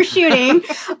you when you're shooting,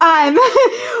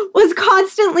 was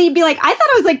constantly be like, I thought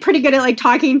I was pretty good at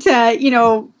talking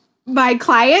to, my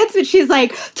clients, but she's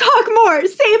like, talk more,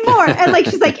 say more. And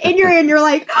she's in your ear and you're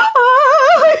like,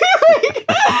 oh,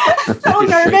 so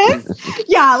nervous.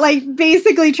 Yeah,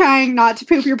 basically trying not to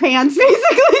poop your pants, basically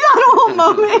that whole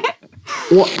moment.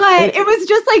 Well, but it was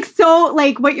just so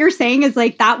what you're saying is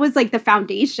that was the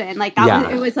foundation.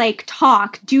 It was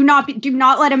talk. Do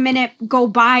not let a minute go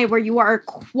by where you are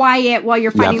quiet while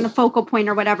you're finding the focal point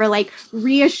or whatever.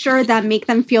 Reassure them, make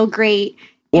them feel great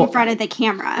in front of the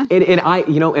camera. And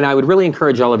I would really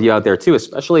encourage all of you out there too,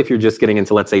 especially if you're just getting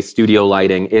into, let's say, studio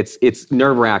lighting. It's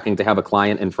nerve-wracking to have a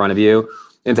client in front of you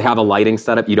and to have a lighting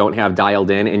setup you don't have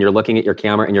dialed in, and you're looking at your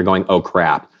camera and you're going, oh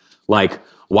crap.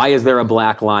 Why is there a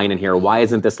black line in here? Why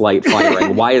isn't this light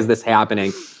firing? Why is this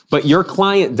happening? But your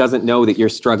client doesn't know that you're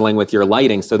struggling with your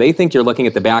lighting. So they think you're looking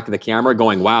at the back of the camera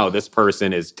going, wow, this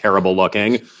person is terrible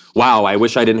looking. Wow, I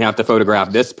wish I didn't have to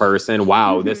photograph this person.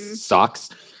 Wow, this sucks.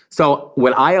 So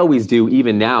what I always do,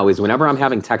 even now, is whenever I'm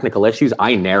having technical issues,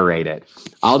 I narrate it.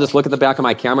 I'll just look at the back of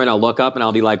my camera and I'll look up and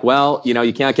I'll be like, well, you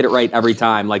can't get it right every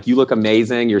time. You look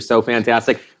amazing. You're so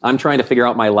fantastic. I'm trying to figure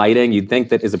out my lighting. You'd think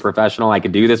that as a professional, I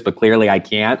could do this, but clearly I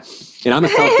can't. And I'm a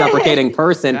self-deprecating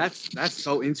person. That's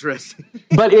so interesting.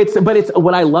 But it's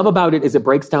what I love about it is it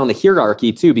breaks down the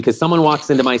hierarchy too, because someone walks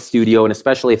into my studio, and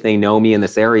especially if they know me in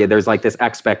this area, there's this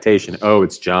expectation. Oh,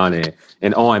 it's Jonny.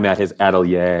 And oh, I'm at his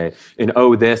atelier. And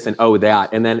oh, this and oh,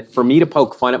 that. And then for me to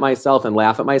poke fun at myself and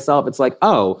laugh at myself, it's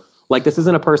this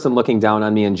isn't a person looking down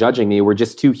on me and judging me. We're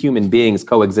just two human beings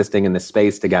coexisting in this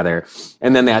space together.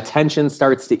 And then that tension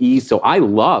starts to ease. So I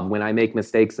love when I make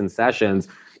mistakes in sessions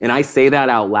and I say that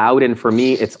out loud. And for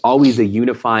me, it's always a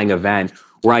unifying event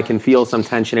where I can feel some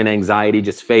tension and anxiety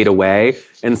just fade away.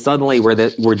 And suddenly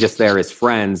we're just there as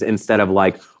friends instead of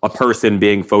a person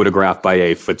being photographed by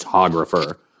a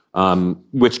photographer,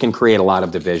 which can create a lot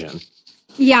of division.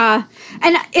 Yeah.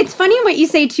 And it's funny what you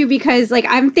say too, because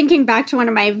I'm thinking back to one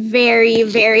of my very,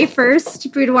 very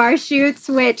first boudoir shoots,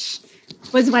 which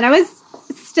was when I was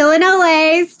still in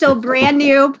LA, still brand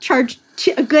new, charged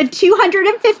a good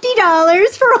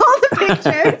 $250 for all the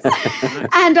pictures.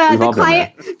 And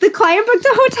the client booked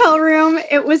a hotel room.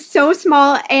 It was so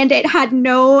small and it had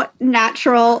no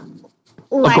natural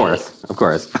light. Of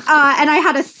course. And I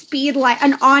had a speed light,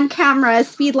 an on-camera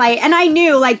speed light. And I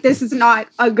knew, like, this is not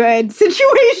a good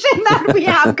situation that we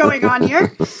have going on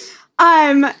here.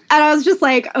 And I was just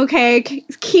like, okay,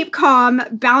 keep calm,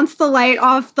 bounce the light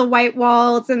off the white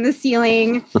walls and the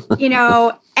ceiling,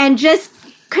 and just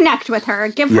connect with her,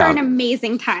 give her an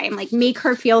amazing time, like make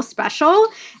her feel special.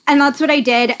 And that's what I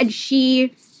did. And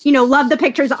she, loved the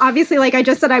pictures. Obviously, like I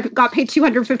just said, I got paid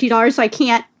 $250, so I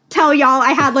can't tell y'all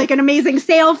I had like an amazing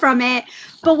sale from it.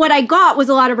 But what I got was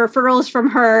a lot of referrals from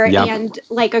her and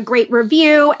like a great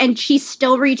review. And she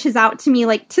still reaches out to me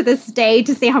like to this day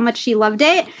to say how much she loved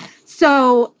it.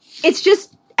 So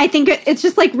I think it's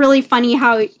just like really funny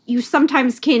how you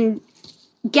sometimes can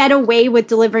get away with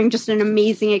delivering just an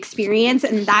amazing experience,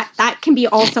 and that can be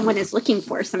all someone is looking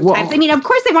for sometimes. Well, I mean, of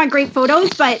course they want great photos,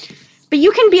 but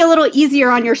you can be a little easier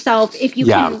on yourself if you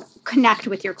can connect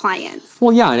with your clients.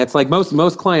 Well, yeah, and it's like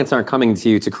most clients aren't coming to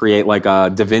you to create like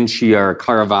a Da Vinci or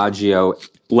Caravaggio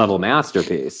level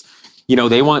masterpiece.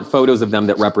 They want photos of them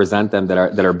that represent them,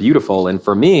 that are beautiful. And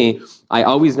for me, I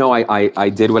always know I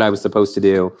did what I was supposed to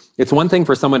do. It's one thing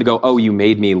for someone to go, oh, you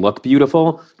made me look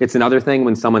beautiful. It's another thing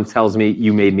when someone tells me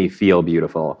you made me feel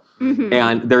beautiful. Mm-hmm.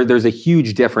 And there's a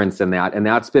huge difference in that. And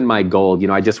that's been my goal.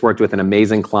 I just worked with an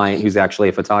amazing client who's actually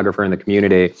a photographer in the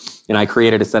community. And I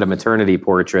created a set of maternity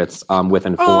portraits with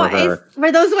and for her.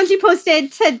 Were those the ones you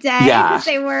posted today? Yeah.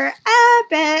 They were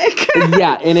epic.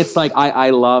 Yeah. And it's like,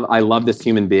 I love this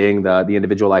human being, the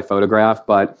individual I photographed,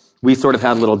 but we sort of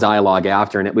had a little dialogue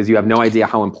after, and it was, you have no idea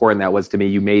how important that was to me.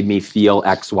 You made me feel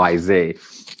X, Y, Z.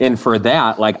 And for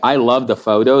that, like, I love the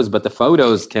photos, but the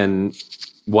photos can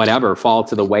fall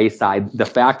to the wayside. The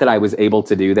fact that I was able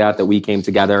to do that we came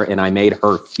together and I made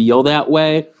her feel that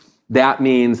way, that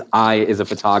means I, as a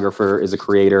photographer, as a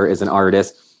creator, as an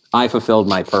artist, I fulfilled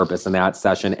my purpose in that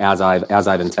session as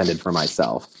I've intended for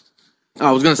myself. I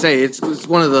was going to say, it's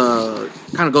one of the,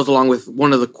 kind of goes along with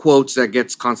one of the quotes that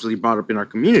gets constantly brought up in our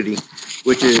community,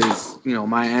 which is,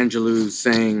 Maya Angelou's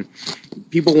saying,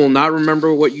 people will not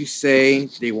remember what you say,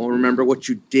 they won't remember what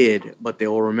you did, but they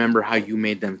will remember how you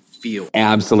made them feel.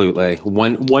 Absolutely.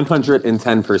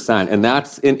 110%. And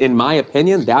that's, in my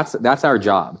opinion, that's our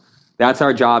job. That's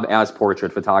our job as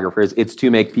portrait photographers. It's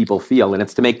to make people feel, and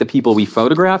it's to make the people we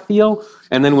photograph feel.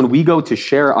 And then when we go to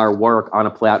share our work on a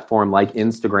platform like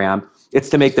Instagram, it's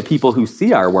to make the people who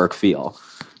see our work feel.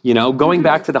 Going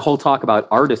back to the whole talk about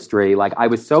artistry, like I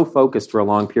was so focused for a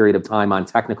long period of time on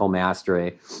technical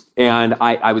mastery, and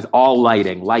I was all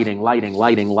lighting.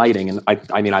 And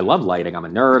I mean, I love lighting. I'm a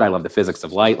nerd. I love the physics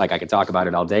of light. Like I could talk about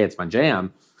it all day. It's my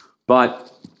jam.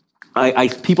 But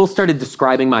people started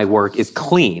describing my work as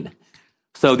clean.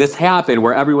 So this happened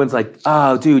where everyone's like,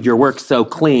 oh, dude, your work's so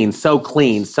clean, so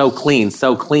clean, so clean,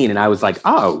 so clean. And I was like,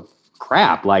 oh,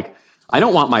 crap. Like, I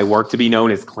don't want my work to be known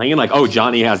as clean. Like, oh,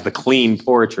 Jonny has the clean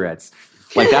portraits.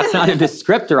 Like, that's not a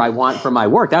descriptor I want for my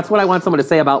work. That's what I want someone to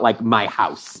say about, like, my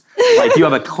house. Like, you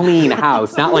have a clean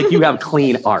house, not like you have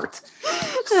clean art.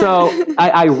 So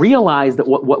I realized that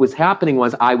what was happening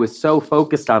was I was so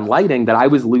focused on lighting that I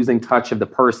was losing touch of the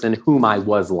person whom I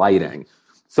was lighting.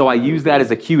 So I used that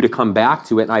as a cue to come back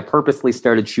to it, and I purposely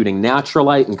started shooting natural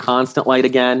light and constant light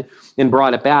again and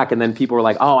brought it back. And then people were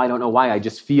like, oh, I don't know why, I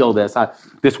just feel this.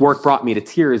 This work brought me to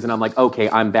tears, and I'm like, okay,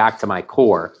 I'm back to my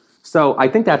core. So I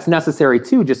think that's necessary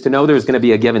too, just to know there's going to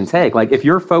be a give and take. Like if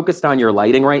you're focused on your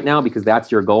lighting right now because that's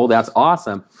your goal, that's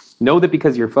awesome. Know that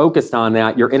because you're focused on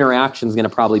that, your interaction is going to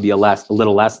probably be a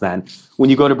little less than. When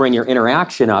you go to bring your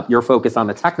interaction up, your focus on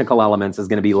the technical elements is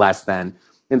going to be less than.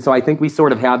 And so I think we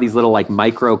sort of have these little like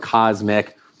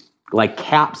microcosmic, like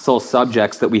capsule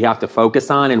subjects that we have to focus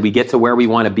on, and we get to where we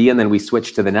want to be and then we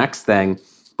switch to the next thing.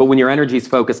 But when your energy is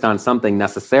focused on something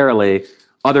necessarily,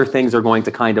 other things are going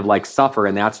to kind of like suffer,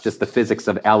 and that's just the physics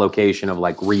of allocation of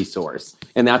like resource.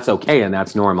 And that's okay, and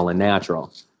that's normal and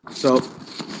natural. So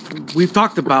we've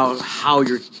talked about how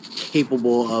you're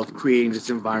capable of creating this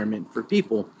environment for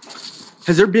people.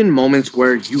 Has there been moments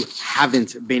where you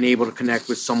haven't been able to connect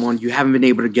with someone, you haven't been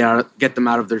able to get them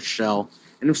out of their shell?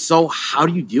 And if so, how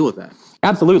do you deal with that?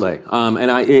 Absolutely.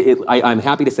 And I'm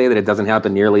happy to say that it doesn't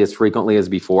happen nearly as frequently as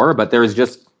before, but there's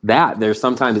just that. There's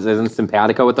sometimes it isn't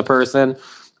simpatico with the person.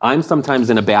 I'm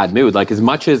sometimes in a bad mood. Like as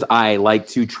much as I like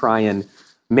to try and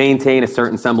maintain a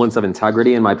certain semblance of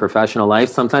integrity in my professional life,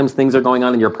 sometimes things are going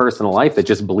on in your personal life that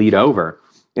just bleed over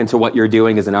into what you're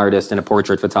doing as an artist and a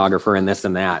portrait photographer and this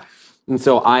and that. And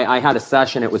so I had a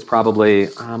session. It was probably,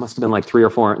 must have been like 3 or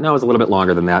 4. No, it was a little bit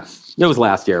longer than that. It was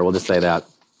last year. We'll just say that.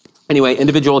 Anyway,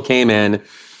 individual came in.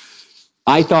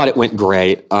 I thought it went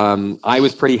great. I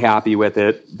was pretty happy with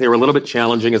it. They were a little bit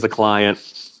challenging as a client.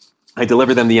 I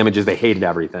delivered them the images. They hated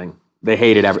everything. They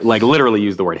hated like literally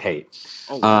use the word hate.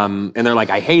 Oh, wow. And they're like,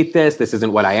 I hate this. This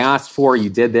isn't what I asked for. You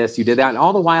did this, you did that. And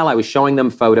all the while I was showing them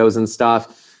photos and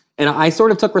stuff. And I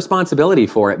sort of took responsibility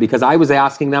for it because I was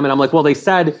asking them and I'm like, well, they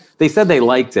said they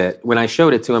liked it when I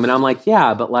showed it to them. And I'm like,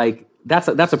 yeah, but like, that's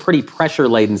a pretty pressure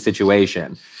laden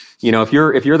situation. You know, if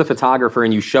you're the photographer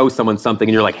and you show someone something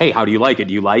and you're like, hey, how do you like it?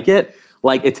 Do you like it?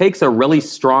 Like, it takes a really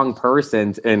strong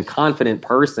person and confident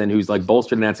person who's like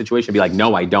bolstered in that situation to be like,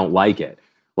 no, I don't like it.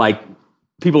 Like,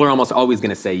 people are almost always going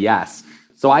to say yes.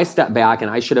 So I stepped back and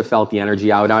I should have felt the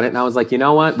energy out on it. And I was like, you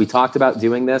know what? We talked about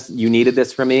doing this. You needed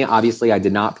this from me. Obviously, I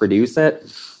did not produce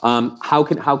it. How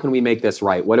can we make this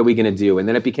right? What are we going to do? And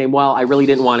then it became, well, I really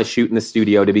didn't want to shoot in the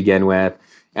studio to begin with.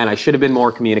 And I should have been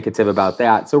more communicative about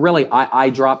that. So really,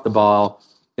 I dropped the ball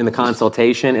in the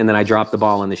consultation, and then I dropped the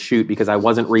ball in the shoot because I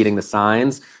wasn't reading the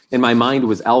signs. And my mind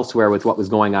was elsewhere with what was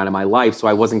going on in my life. So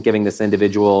I wasn't giving this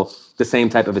individual the same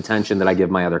type of attention that I give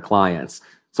my other clients.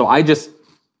 So I just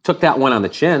took that one on the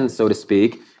chin, so to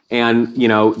speak. And, you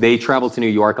know, they travel to New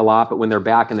York a lot, but when they're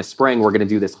back in the spring, we're going to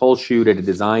do this whole shoot at a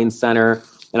design center,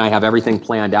 and I have everything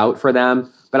planned out for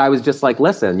them. But I was just like,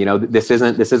 listen, you know, this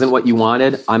isn't what you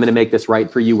wanted. I'm going to make this right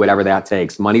for you, whatever that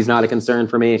takes. Money's not a concern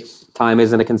for me. Time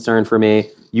isn't a concern for me.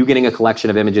 You getting a collection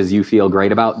of images you feel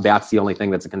great about, that's the only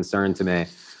thing that's a concern to me.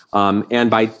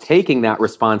 And by taking that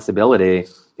responsibility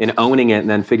and owning it and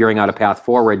then figuring out a path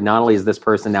forward, not only is this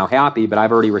person now happy, but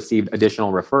I've already received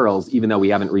additional referrals, even though we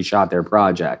haven't reshot their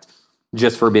project,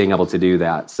 just for being able to do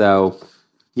that. So,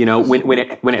 you know, when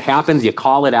it happens, you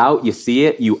call it out, you see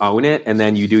it, you own it, and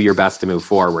then you do your best to move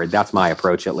forward. That's my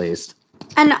approach, at least.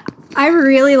 And I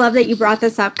really love that you brought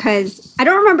this up because I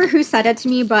don't remember who said it to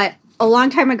me, but a long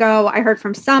time ago, I heard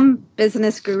from some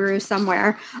business guru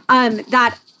somewhere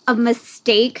that a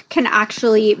mistake can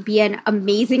actually be an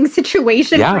amazing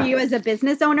situation for you as a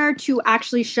business owner to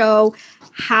actually show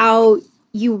how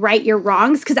you right your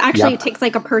wrongs. Because actually it takes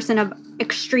like a person of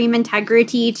extreme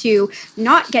integrity to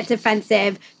not get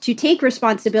defensive, to take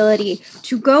responsibility,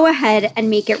 to go ahead and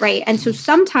make it right. And so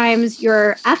sometimes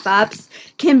your F-ups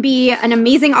can be an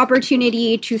amazing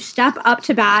opportunity to step up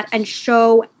to bat and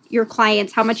show your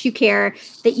clients how much you care,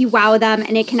 that you wow them,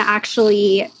 and it can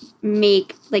actually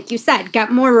make, like you said,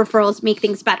 get more referrals, make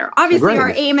things better. Obviously, our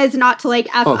aim is not to like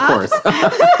F up. Of course.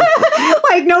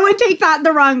 Like, no one take that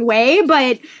the wrong way.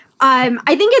 But I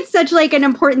think it's such like an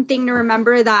important thing to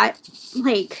remember that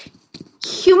like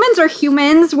humans are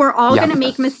humans. We're all going to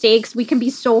make mistakes. We can be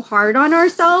so hard on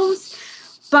ourselves.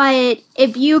 But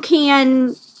if you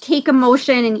can take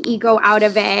emotion and ego out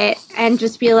of it and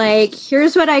just be like,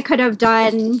 here's what I could have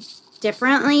done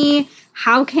differently.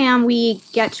 How can we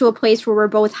get to a place where we're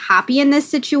both happy in this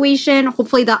situation?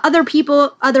 Hopefully the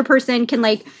other person can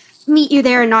like meet you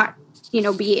there and not, you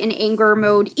know, be in anger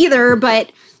mode either.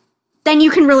 But then you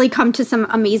can really come to some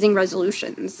amazing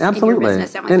resolutions in your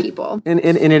business and with people. And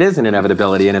it is an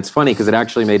inevitability. And it's funny because it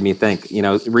actually made me think, you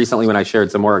know, recently when I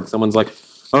shared some work, someone's like,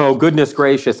 oh, goodness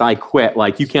gracious, I quit.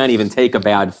 Like, you can't even take a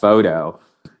bad photo.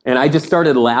 And I just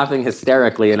started laughing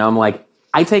hysterically. And I'm like,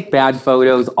 I take bad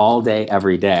photos all day,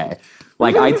 every day.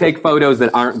 Like, I take photos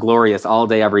that aren't glorious all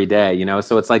day, every day, you know?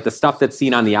 So it's like the stuff that's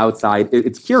seen on the outside,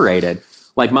 it's curated.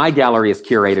 Like, my gallery is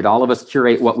curated. All of us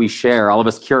curate what we share. All of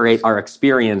us curate our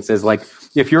experiences. Like,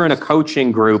 if you're in a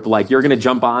coaching group, like, you're going to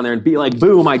jump on there and be like,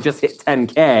 boom, I just hit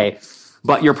 10K.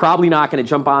 But you're probably not going to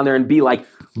jump on there and be like,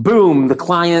 boom, the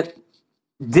client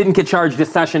didn't get charged a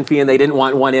session fee and they didn't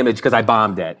want one image because I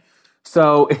bombed it.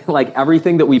 So like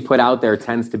everything that we put out there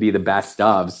tends to be the best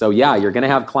of. So yeah, you're going to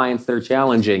have clients that are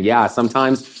challenging. Yeah,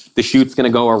 sometimes the shoot's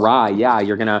going to go awry. Yeah,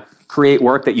 you're going to create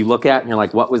work that you look at and you're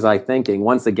like, what was I thinking?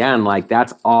 Once again, like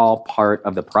that's all part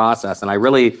of the process. And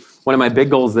one of my big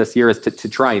goals this year is to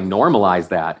try and normalize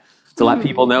that, to let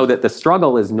people know that the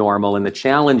struggle is normal and the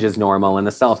challenge is normal and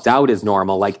the self-doubt is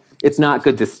normal. Like, it's not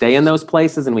good to stay in those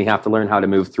places and we have to learn how to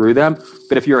move through them.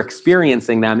 But if you're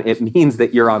experiencing them, it means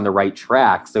that you're on the right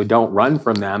track. So don't run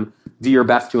from them. Do your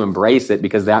best to embrace it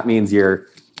because that means you're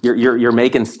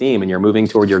making steam and you're moving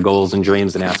toward your goals and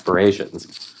dreams and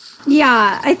aspirations.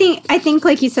 Yeah, I think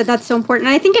like you said, that's so important.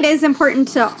 I think it is important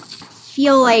to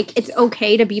feel like it's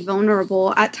okay to be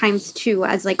vulnerable at times too,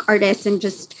 as like artists, and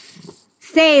just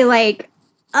say like,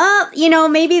 you know,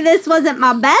 maybe this wasn't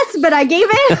my best, but I gave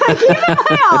it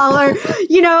my all. Or,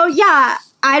 you know, yeah,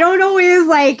 I don't always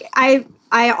like, I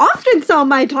often sell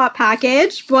my top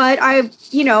package, but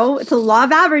it's a law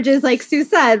of averages. Like Sue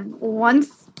said, once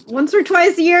or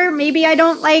twice a year, maybe I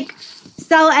don't like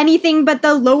sell anything but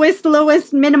the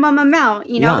lowest minimum amount.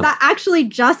 You know, that actually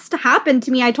just happened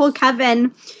to me. I told Kevin,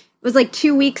 it was like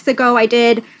 2 weeks ago, I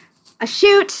did a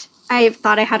shoot. I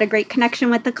thought I had a great connection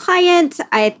with the client.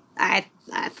 I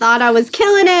thought I was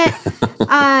killing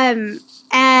it.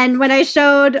 And when I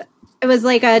showed, it was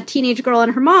like a teenage girl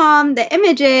and her mom, the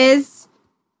images,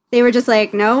 they were just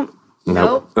like, nope. And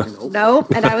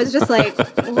I was just like,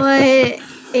 what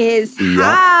is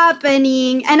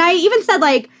happening? And I even said,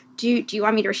 like, do you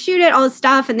want me to shoot it, all this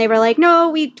stuff? And they were like, no,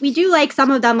 we do like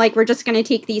some of them, like, we're just going to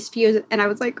take these few. And I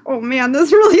was like, oh man,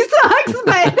 this really sucks.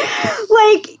 But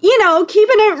like,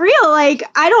 keeping it real, like,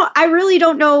 I really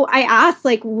don't know. I asked,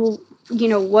 like, well,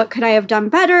 what could I have done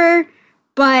better?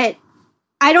 But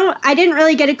I didn't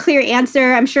really get a clear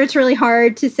answer. I'm sure it's really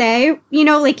hard to say,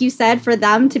 like you said, for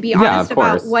them to be honest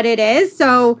about what it is.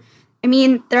 So, I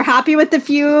mean, they're happy with the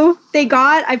few they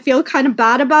got. I feel kind of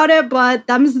bad about it, but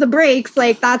them's the breaks.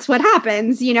 Like, that's what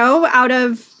happens,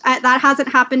 that hasn't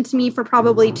happened to me for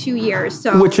probably 2 years.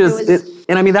 So,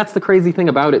 and I mean, that's the crazy thing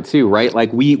about it too, right?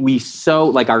 Like we so,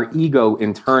 like, our ego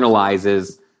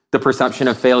internalizes the perception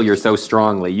of failure so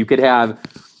strongly. You could have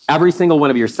every single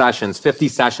one of your sessions, 50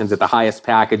 sessions at the highest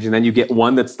package, and then you get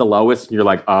one that's the lowest, and you're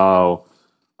like, oh,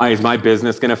 is my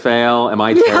business going to fail? Am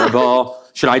I terrible?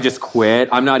 Should I just quit?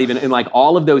 I'm not even, and like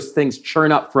all of those things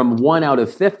churn up from 1 out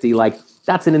of 50. Like,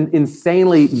 that's an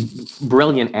insanely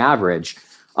brilliant average.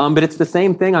 But it's the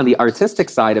same thing on the artistic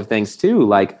side of things too.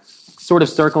 Like, sort of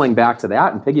circling back to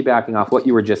that and piggybacking off what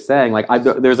you were just saying, like,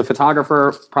 there's a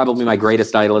photographer, probably my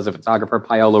greatest idol is a photographer,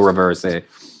 Paolo Roversi.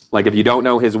 Like, if you don't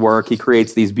know his work, he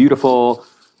creates these beautiful,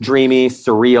 dreamy,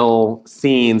 surreal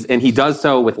scenes, and he does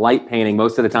so with light painting,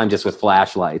 most of the time just with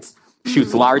flashlights.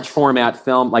 Shoots large format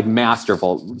film, like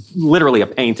masterful, literally a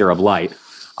painter of light.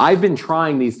 I've been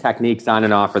trying these techniques on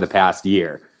and off for the past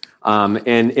year.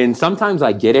 And sometimes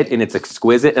I get it and it's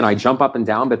exquisite and I jump up and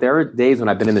down, but there are days when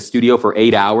I've been in the studio for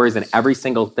 8 hours and every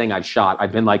single thing I've shot,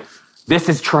 I've been like, this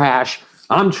is trash.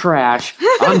 I'm trash.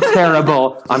 I'm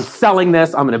terrible. I'm selling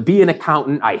this. I'm going to be an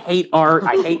accountant. I hate art.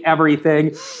 I hate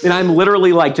everything. And I'm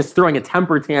literally like just throwing a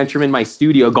temper tantrum in my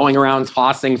studio, going around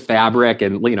tossing fabric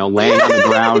and, laying on the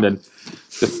ground. And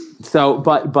just, so,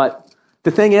 but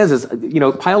the thing is,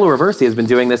 Paolo Roversi has been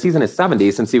doing this. He's in his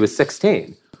 70s since he was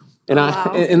 16. And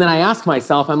and then I ask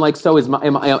myself, I'm like, so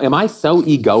am I so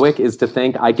egoic as to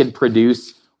think I could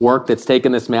produce work that's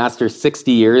taken this master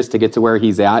 60 years to get to where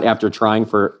he's at after trying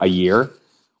for a year?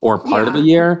 Or part of a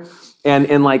year.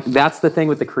 And like, that's the thing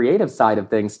with the creative side of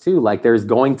things too. Like, there's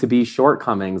going to be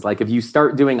shortcomings. Like, if you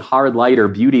start doing hard light or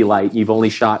beauty light, you've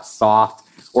only shot soft,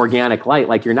 organic light,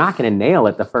 like, you're not going to nail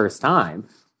it the first time.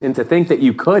 And to think that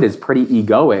you could is pretty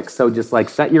egoic. So just like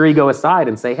set your ego aside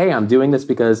and say, hey, I'm doing this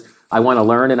because I want to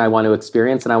learn and I want to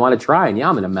experience and I want to try. And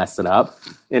I'm going to mess it up.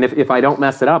 And if I don't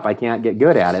mess it up, I can't get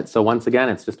good at it. So once again,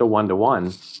 it's just a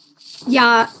 1-to-1.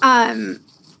 Yeah.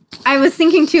 I was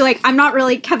thinking too, like, I'm not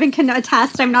really, Kevin can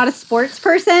attest, I'm not a sports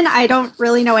person. I don't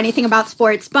really know anything about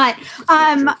sports, but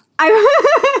I've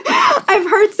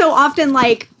heard so often,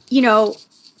 like,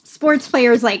 sports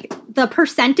players, like, the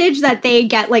percentage that they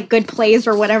get, like, good plays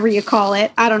or whatever you call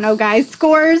it. I don't know, guys,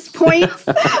 scores, points.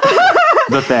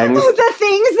 The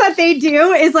things that they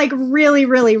do is, like, really,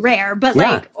 really rare. But,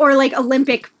 like, or, like,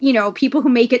 Olympic, people who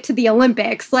make it to the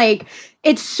Olympics, like,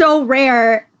 it's so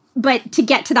rare. But to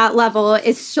get to that level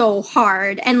is so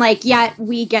hard. And like, yet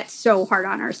we get so hard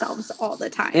on ourselves all the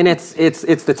time. And it's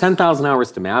the 10,000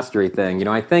 hours to mastery thing.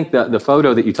 I think the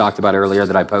photo that you talked about earlier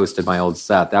that I posted, my old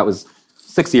set, that was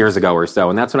 6 years ago or so.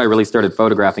 And that's when I really started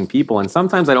photographing people. And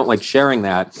sometimes I don't like sharing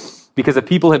that because if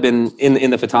people have been in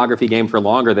the photography game for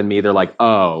longer than me, they're like,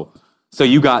 oh, so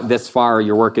you got this far,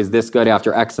 your work is this good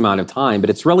after X amount of time. But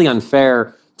it's really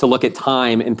unfair to look at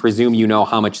time and presume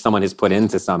how much someone has put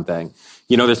into something.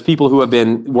 There's people who have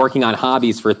been working on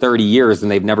hobbies for 30 years and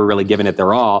they've never really given it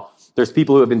their all. There's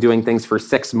people who have been doing things for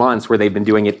 6 months where they've been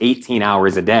doing it 18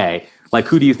 hours a day. Like,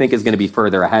 who do you think is going to be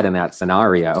further ahead in that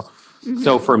scenario? Mm-hmm.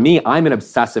 So for me, I'm an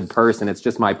obsessive person. It's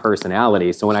just my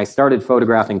personality. So when I started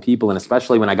photographing people, and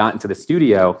especially when I got into the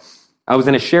studio, I was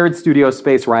in a shared studio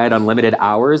space where I had unlimited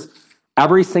hours.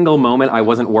 Every single moment I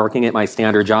wasn't working at my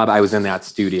standard job, I was in that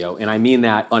studio. And I mean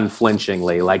that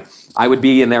unflinchingly. Like, I would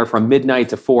be in there from midnight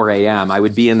to 4 a.m. I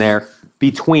would be in there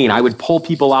I would pull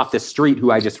people off the street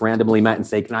who I just randomly met and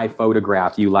say, can I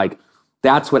photograph you? Like,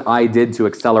 that's what I did to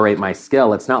accelerate my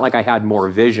skill. It's not like I had more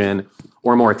vision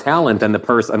or more talent than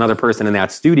another person in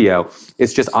that studio.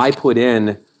 It's just I put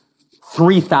in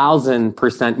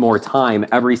 3,000% more time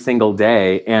every single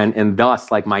day. And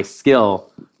thus, like, my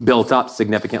skill built up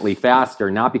significantly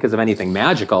faster, not because of anything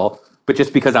magical, but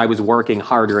just because I was working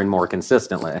harder and more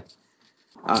consistently.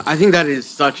 I think that is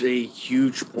such a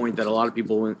huge point that a lot of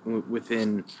people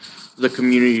within the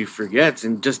community forgets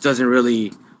and just doesn't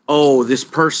really oh, this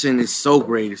person is so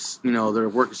great. Their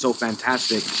work is so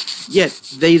fantastic. Yet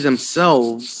they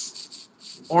themselves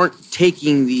aren't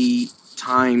taking the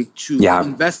time to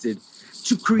invest it,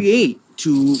 to create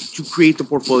the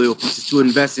portfolio pieces, to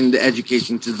invest in the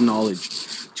education, to the knowledge,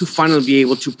 to finally be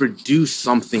able to produce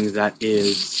something that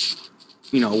is,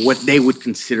 what they would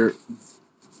consider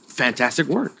fantastic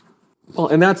work. Well,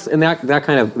 and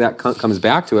that comes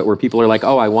back to it, where people are like,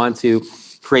 oh, I want to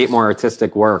create more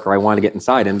artistic work, or I want to get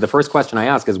inside. And the first question I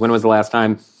ask is, when was the last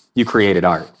time you created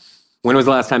art? When was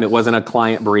the last time it wasn't a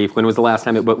client brief? When was the last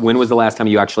time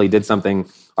you actually did something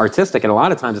artistic? And a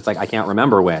lot of times it's like, I can't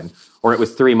remember when, or it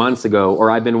was 3 months ago,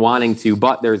 or I've been wanting to,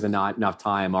 but there's not enough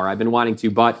time, or I've been wanting to,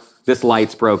 but this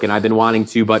light's broken. I've been wanting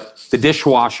to, but the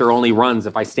dishwasher only runs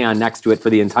if I stand next to it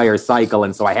for the entire cycle,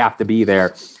 and so I have to be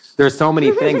there. There's so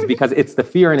many things, because it's the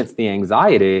fear and it's the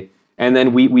anxiety. And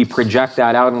then we project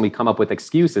that out and we come up with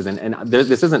excuses. And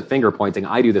this isn't finger pointing.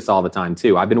 I do this all the time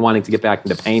too. I've been wanting to get back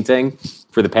into painting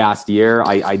for the past year.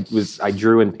 I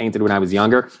drew and painted when I was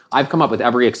younger. I've come up with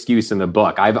every excuse in the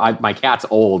book. My cat's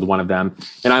old, one of them.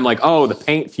 And I'm like, oh, the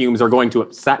paint fumes are going to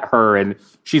upset her and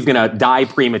she's going to die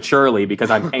prematurely because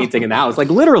I'm painting in the house. Like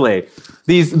literally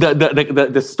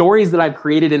the stories that I've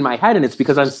created in my head. And it's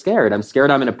because I'm scared. I'm scared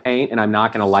I'm going to paint and I'm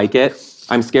not going to like it.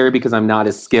 I'm scared because I'm not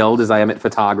as skilled as I am at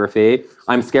photography.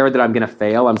 I'm scared that I'm going to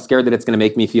fail. I'm scared that it's going to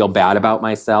make me feel bad about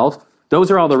myself. Those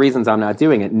are all the reasons I'm not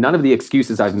doing it. None of the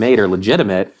excuses I've made are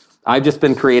legitimate. I've just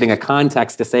been creating a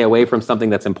context to stay away from something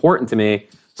that's important to me,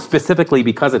 specifically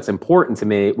because it's important to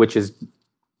me, which is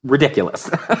ridiculous.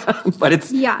 But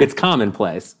it's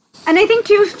commonplace. And I think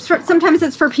too, sometimes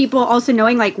it's for people also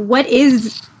knowing like, what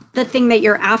is the thing that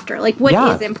you're after? Like what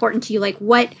is important to you? Like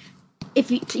what,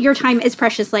 if your time is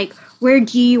precious, like where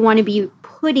do you want to be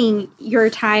putting your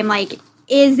time? Like,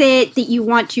 is it that you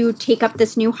want to take up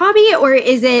this new hobby, or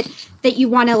is it that you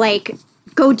want to like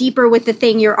go deeper with the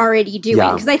thing you're already doing?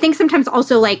 Because I think sometimes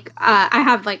also like I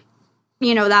have like,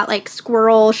 that like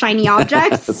squirrel shiny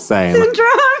objects syndrome.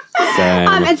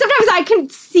 And sometimes I can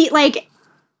see like,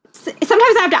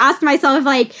 sometimes I have to ask myself,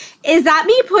 like, is that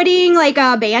me putting like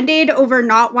a Band-Aid over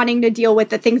not wanting to deal with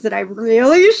the things that I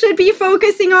really should be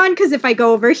focusing on? Because if I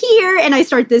go over here and I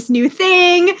start this new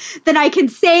thing, then I can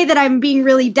say that I'm being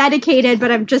really dedicated,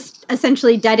 but I'm just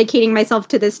essentially dedicating myself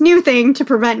to this new thing to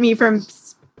prevent me from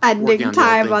spending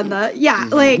time on the,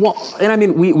 like. Well, and I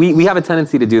mean, we have a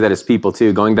tendency to do that as people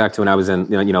too. Going back to when I was in,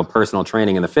 personal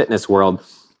training in the fitness world,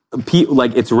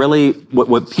 like it's really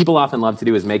what people often love to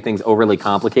do is make things overly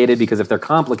complicated, because if they're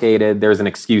complicated, there's an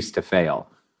excuse to fail,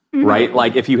 right?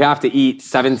 Like if you have to eat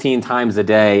 17 times a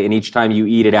day and each time you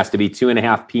eat, it has to be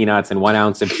 2.5 peanuts and 1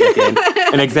 ounce of chicken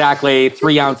and exactly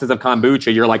 3 ounces of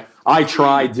kombucha. You're like, I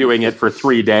tried doing it for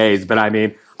 3 days, but I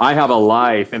mean, I have a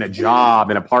life and a job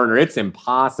and a partner. It's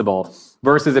impossible.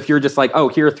 Versus if you're just like, oh,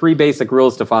 here are 3 basic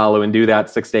rules to follow and do that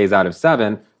 6 days out of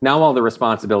 7. Now all the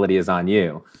responsibility is on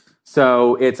you.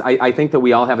 So I think that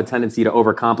we all have a tendency to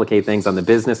overcomplicate things on the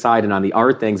business side and on the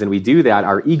art things. And we do that.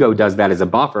 Our ego does that as a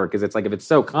buffer, because it's like, if it's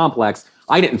so complex,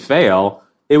 I didn't fail.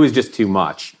 It was just too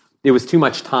much. It was too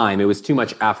much time. It was too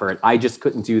much effort. I just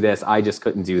couldn't do this. I just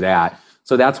couldn't do that.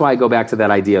 So that's why I go back to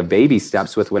that idea of baby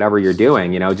steps with whatever you're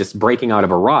doing, just breaking out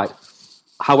of a rut.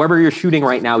 However you're shooting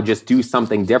right now, just do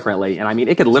something differently. And I mean,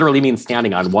 it could literally mean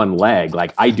standing on one leg.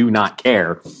 Like, I do not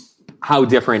care how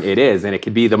different it is. And it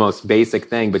could be the most basic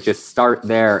thing, but just start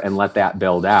there and let that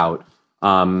build out.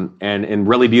 And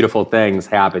really beautiful things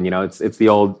happen. It's the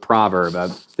old proverb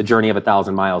of the journey of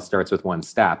 1,000 miles starts with one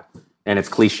step. And it's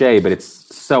cliche, but it's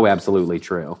so absolutely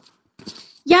true.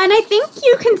 Yeah, and I think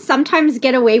you can sometimes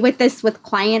get away with this with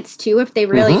clients too, if they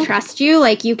really trust you.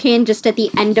 Like you can just at the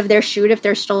end of their shoot, if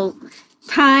there's still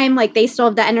time, like they still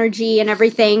have the energy and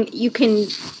everything, you can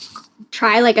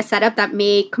try like a setup that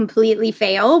may completely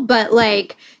fail, but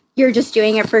like you're just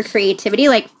doing it for creativity.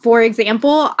 Like for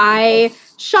example, I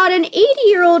shot an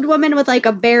 80-year-old woman with like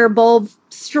a bare bulb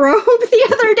strobe the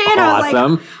other day, and I was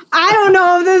like, I don't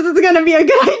know if this is going to be a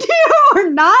good idea or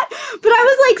not, but I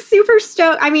was like super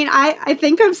stoked. I mean, I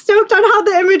think I'm stoked on how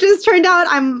the images turned out.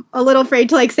 I'm a little afraid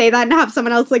to like say that and have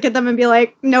someone else look at them and be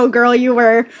like, no, girl, you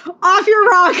were off your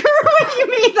rocker when you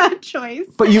made that choice.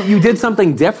 But you did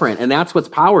something different, and that's what's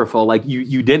powerful. Like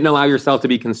you didn't allow yourself to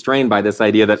be constrained by this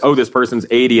idea that, oh, this person's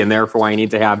 80 and therefore I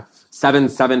need to have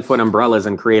 7-foot umbrellas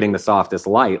and creating the softest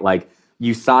light. Like,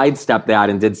 you sidestepped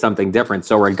that and did something different.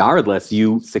 So regardless,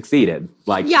 you succeeded.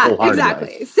 Like,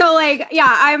 exactly. So like,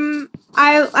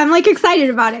 I'm like excited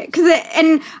about it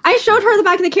and I showed her the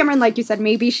back of the camera, and like you said,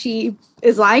 maybe she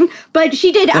is lying, but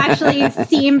she did actually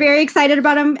seem very excited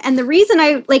about him. And the reason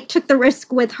I like took the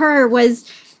risk with her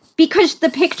was because the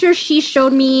pictures she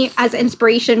showed me as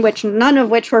inspiration, which none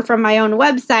of which were from my own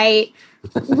website,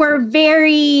 were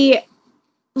very,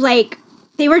 like,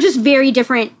 they were just very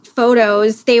different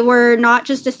photos. They were not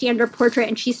just a standard portrait.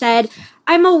 And she said,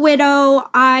 I'm a widow.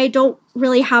 I don't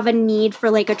really have a need for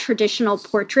like a traditional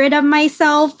portrait of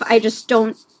myself. I just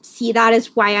don't see that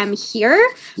as why I'm here.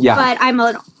 Yeah. But I'm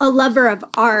a lover of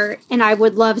art and I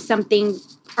would love something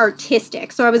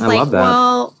artistic. So I was like,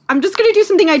 well, I'm just going to do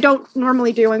something I don't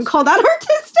normally do and call that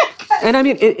artistic. And I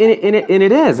mean,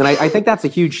 it is. And I think that's a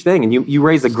huge thing. And you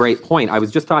raise a great point. I was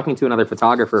just talking to another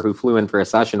photographer who flew in for a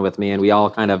session with me, and we all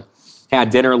kind of had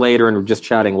dinner later and were just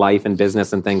chatting life and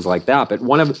business and things like that. But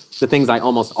one of the things I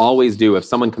almost always do if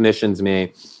someone commissions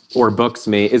me or books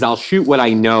me is I'll shoot what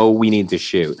I know we need to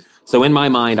shoot. So in my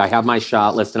mind, I have my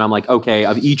shot list and I'm like, okay,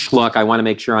 of each look, I want to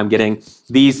make sure I'm getting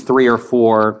these 3 or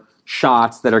 4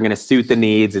 shots that are going to suit the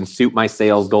needs and suit my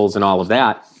sales goals and all of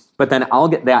that. But then I'll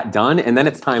get that done and then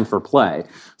it's time for play.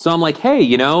 So I'm like, hey,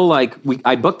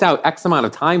 I booked out X amount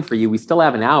of time for you. We still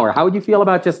have an hour. How would you feel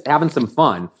about just having some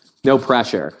fun? No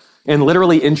pressure. And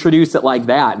literally introduce it like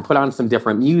that and put on some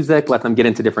different music, let them get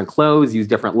into different clothes, use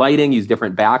different lighting, use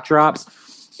different backdrops.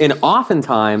 And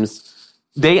oftentimes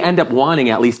they end up wanting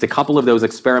at least a couple of those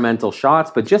experimental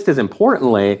shots. But just as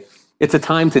importantly, it's a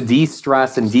time to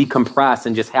de-stress and decompress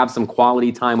and just have some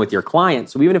quality time with your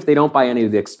client. So even if they don't buy any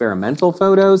of the experimental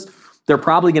photos, they're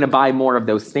probably going to buy more of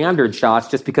those standard shots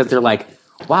just because they're like,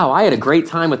 wow, I had a great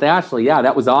time with Ashley. Yeah,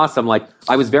 that was awesome. Like,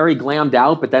 I was very glammed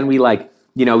out, but then we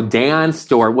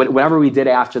danced or whatever we did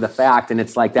after the fact. And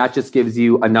it's like, that just gives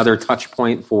you another touch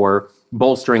point for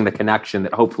bolstering the connection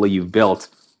that hopefully you've built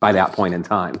by that point in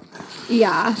time.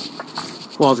 Yeah.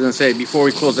 Well, I was going to say, before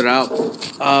we close it out,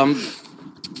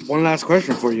 one last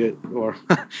question for you, or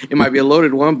it might be a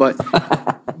loaded one, but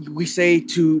we say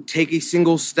to take a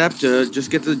single step to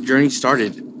just get the journey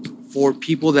started. For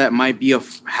people that might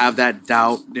have that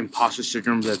doubt, imposter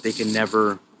syndrome, that they can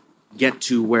never get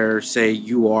to where, say,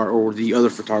 you are or the other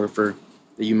photographer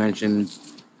that you mentioned,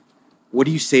 what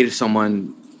do you say to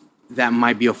someone that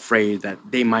might be afraid that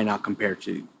they might not compare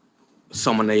to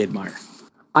someone they admire?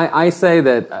 I say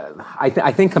that I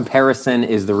think comparison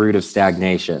is the root of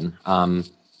stagnation.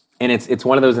 And it's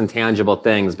one of those intangible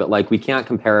things, but like we can't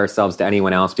compare ourselves to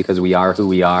anyone else because we are who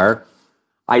we are.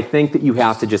 I think that you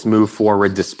have to just move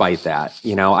forward despite that.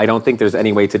 I don't think there's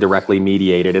any way to directly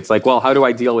mediate it. It's like, well, how do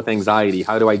I deal with anxiety?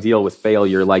 How do I deal with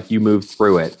failure? Like, you move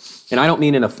through it. And I don't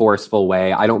mean in a forceful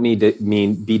way. I don't mean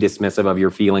be dismissive of your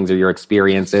feelings or your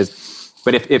experiences.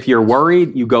 But if you're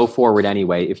worried, you go forward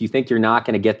anyway. If you think you're not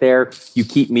going to get there, you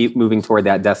keep moving toward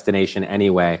that destination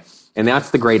anyway. And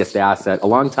that's the greatest asset. A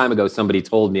long time ago, somebody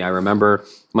told me, I remember,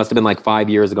 it must have been like 5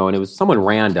 years ago, and it was someone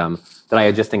random that I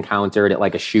had just encountered at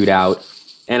like a shootout.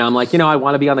 And I'm like, I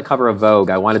want to be on the cover of Vogue.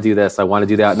 I want to do this. I want to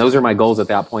do that. And those are my goals at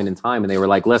that point in time. And they were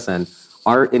like, listen,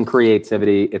 art and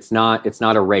creativity, it's not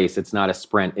a race. It's not a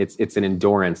sprint. It's an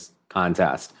endurance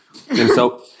contest. And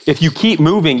so if you keep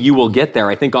moving, you will get there.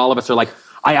 I think all of us are like,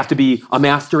 I have to be a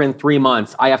master in 3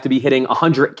 months. I have to be hitting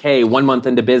 100K 1 month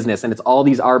into business. And it's all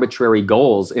these arbitrary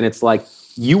goals. And it's like,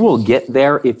 you will get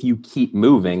there if you keep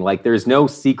moving. Like, there's no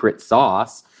secret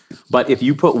sauce. But if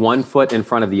you put one foot in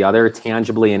front of the other,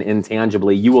 tangibly and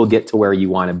intangibly, you will get to where you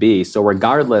want to be. So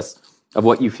regardless of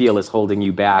what you feel is holding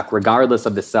you back, regardless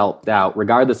of the self-doubt,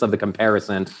 regardless of the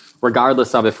comparison,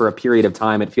 regardless of it for a period of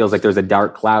time, it feels like there's a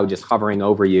dark cloud just hovering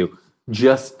over you,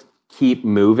 just keep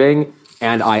moving.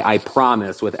 And I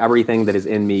promise, with everything that is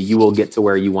in me, you will get to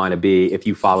where you want to be if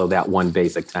you follow that one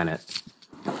basic tenet.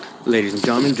 Ladies and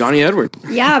gentlemen, Jonny Edward.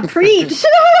 Yeah, preach.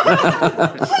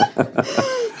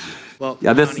 Well,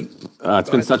 yeah, it's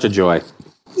been such a joy.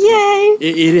 Yay!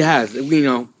 It has. We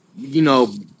know.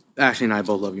 Ashley and I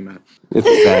both love you, man. It's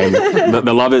the same.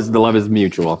 the love is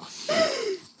mutual.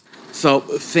 So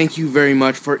thank you very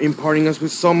much for imparting us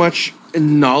with so much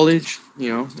knowledge,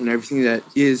 and everything that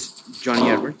is Jonny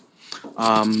Edward.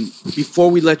 Before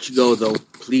we let you go, though,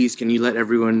 please, can you let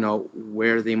everyone know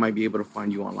where they might be able to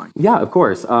find you online? Yeah, of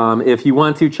course. If you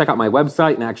want to check out my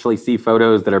website and actually see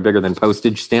photos that are bigger than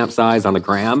postage stamp size on the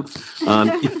gram,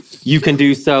 you can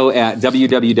do so at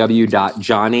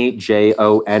www.jonny, Jonny,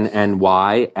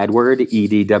 Edward,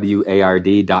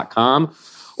 EDWARD.com.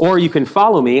 Or you can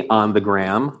follow me on the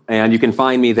gram, and you can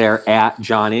find me there at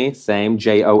Jonny, same,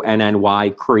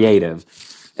 JONNY, creative.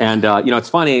 And, it's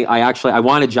funny, I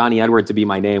wanted Jonny Edward to be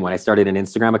my name when I started an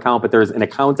Instagram account, but there's an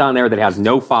account on there that has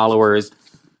no followers,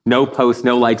 no posts,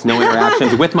 no likes, no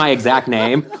interactions with my exact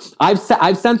name. I've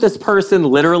sent this person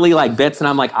literally like bits, and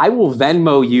I'm like, I will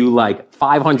Venmo you like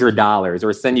 $500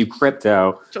 or send you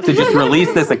crypto to just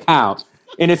release this account.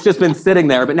 And it's just been sitting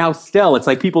there. But now still, it's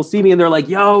like people see me and they're like,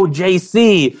 yo,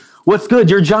 JC, what's good?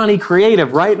 You're Jonny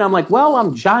Creative, right? And I'm like, well,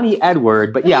 I'm Johnny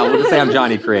Edward. But yeah, we'll just say I'm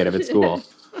Jonny Creative. It's cool.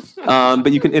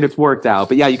 But you can, and it's worked out.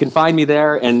 But yeah, you can find me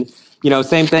there. And,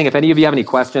 same thing. If any of you have any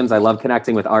questions, I love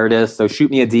connecting with artists. So shoot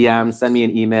me a DM, send me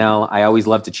an email. I always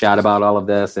love to chat about all of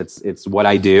this. It's what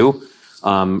I do,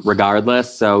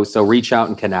 regardless. So reach out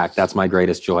and connect. That's my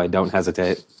greatest joy. Don't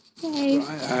hesitate. Yay.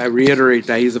 I reiterate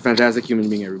that he's a fantastic human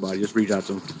being, everybody. Just reach out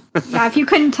to him. Yeah, if you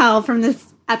couldn't tell from this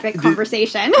epic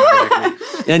conversation.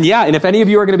 And if any of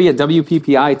you are going to be at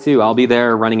WPPI too, I'll be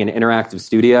there running an interactive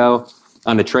studio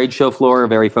on the trade show floor,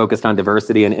 very focused on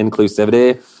diversity and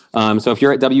inclusivity. So if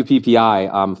you're at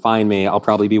WPPI, find me. I'll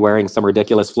probably be wearing some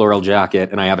ridiculous floral jacket,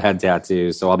 and I have head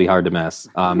tattoos, so I'll be hard to miss.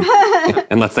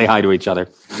 And let's say hi to each other.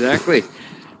 Exactly.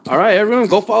 All right, everyone,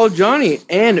 go follow Jonny,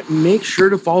 and make sure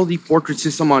to follow the Portrait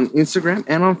System on Instagram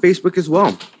and on Facebook as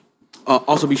well.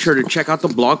 Also, be sure to check out the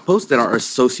blog posts that are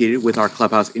associated with our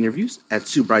Clubhouse interviews at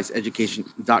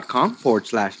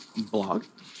SueBryceEducation.com/blog.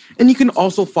 And you can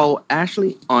also follow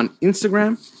Ashley on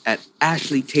Instagram at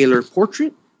Ashley Taylor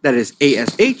Portrait. That is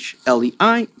ASHLEIGH.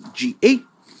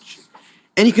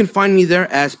 And you can find me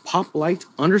there as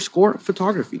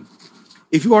poplight_photography.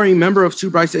 If you are a member of Sue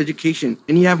Bryce Education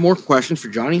and you have more questions for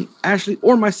Jonny, Ashley,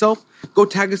 or myself, go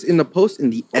tag us in the post in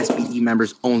the SBE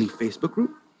Members Only Facebook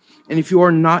group. And if you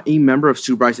are not a member of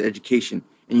Sue Bryce Education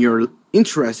and you're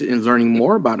interested in learning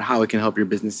more about how it can help your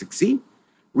business succeed,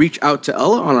 reach out to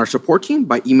Ella on our support team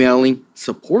by emailing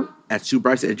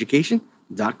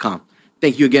support@SueBryceEducation.com.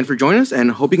 Thank you again for joining us,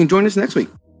 and hope you can join us next week.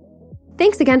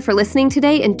 Thanks again for listening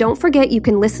today, and don't forget you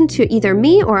can listen to either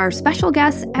me or our special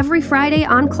guests every Friday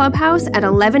on Clubhouse at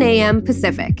 11 a.m.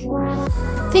 Pacific.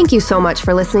 Thank you so much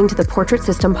for listening to the Portrait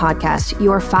System podcast.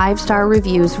 Your 5-star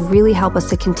reviews really help us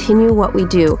to continue what we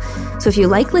do. So if you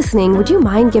like listening, would you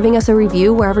mind giving us a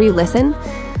review wherever you listen?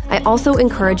 I also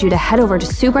encourage you to head over to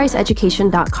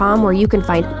SueBryceEducation.com, where you can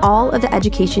find all of the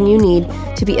education you need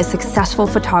to be a successful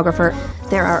photographer.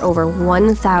 There are over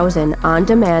 1,000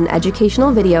 on-demand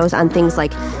educational videos on things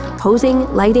like posing,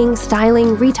 lighting,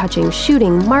 styling, retouching,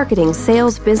 shooting, marketing,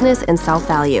 sales, business, and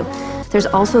self-value. There's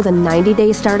also the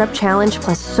 90-day startup challenge,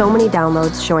 plus so many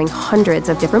downloads showing hundreds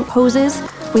of different poses.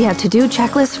 We have to-do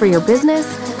checklists for your business,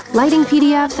 lighting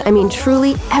PDFs,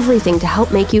 truly everything to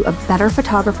help make you a better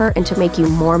photographer and to make you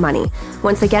more money.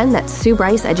 Once again, that's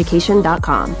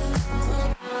SueBryceEducation.com.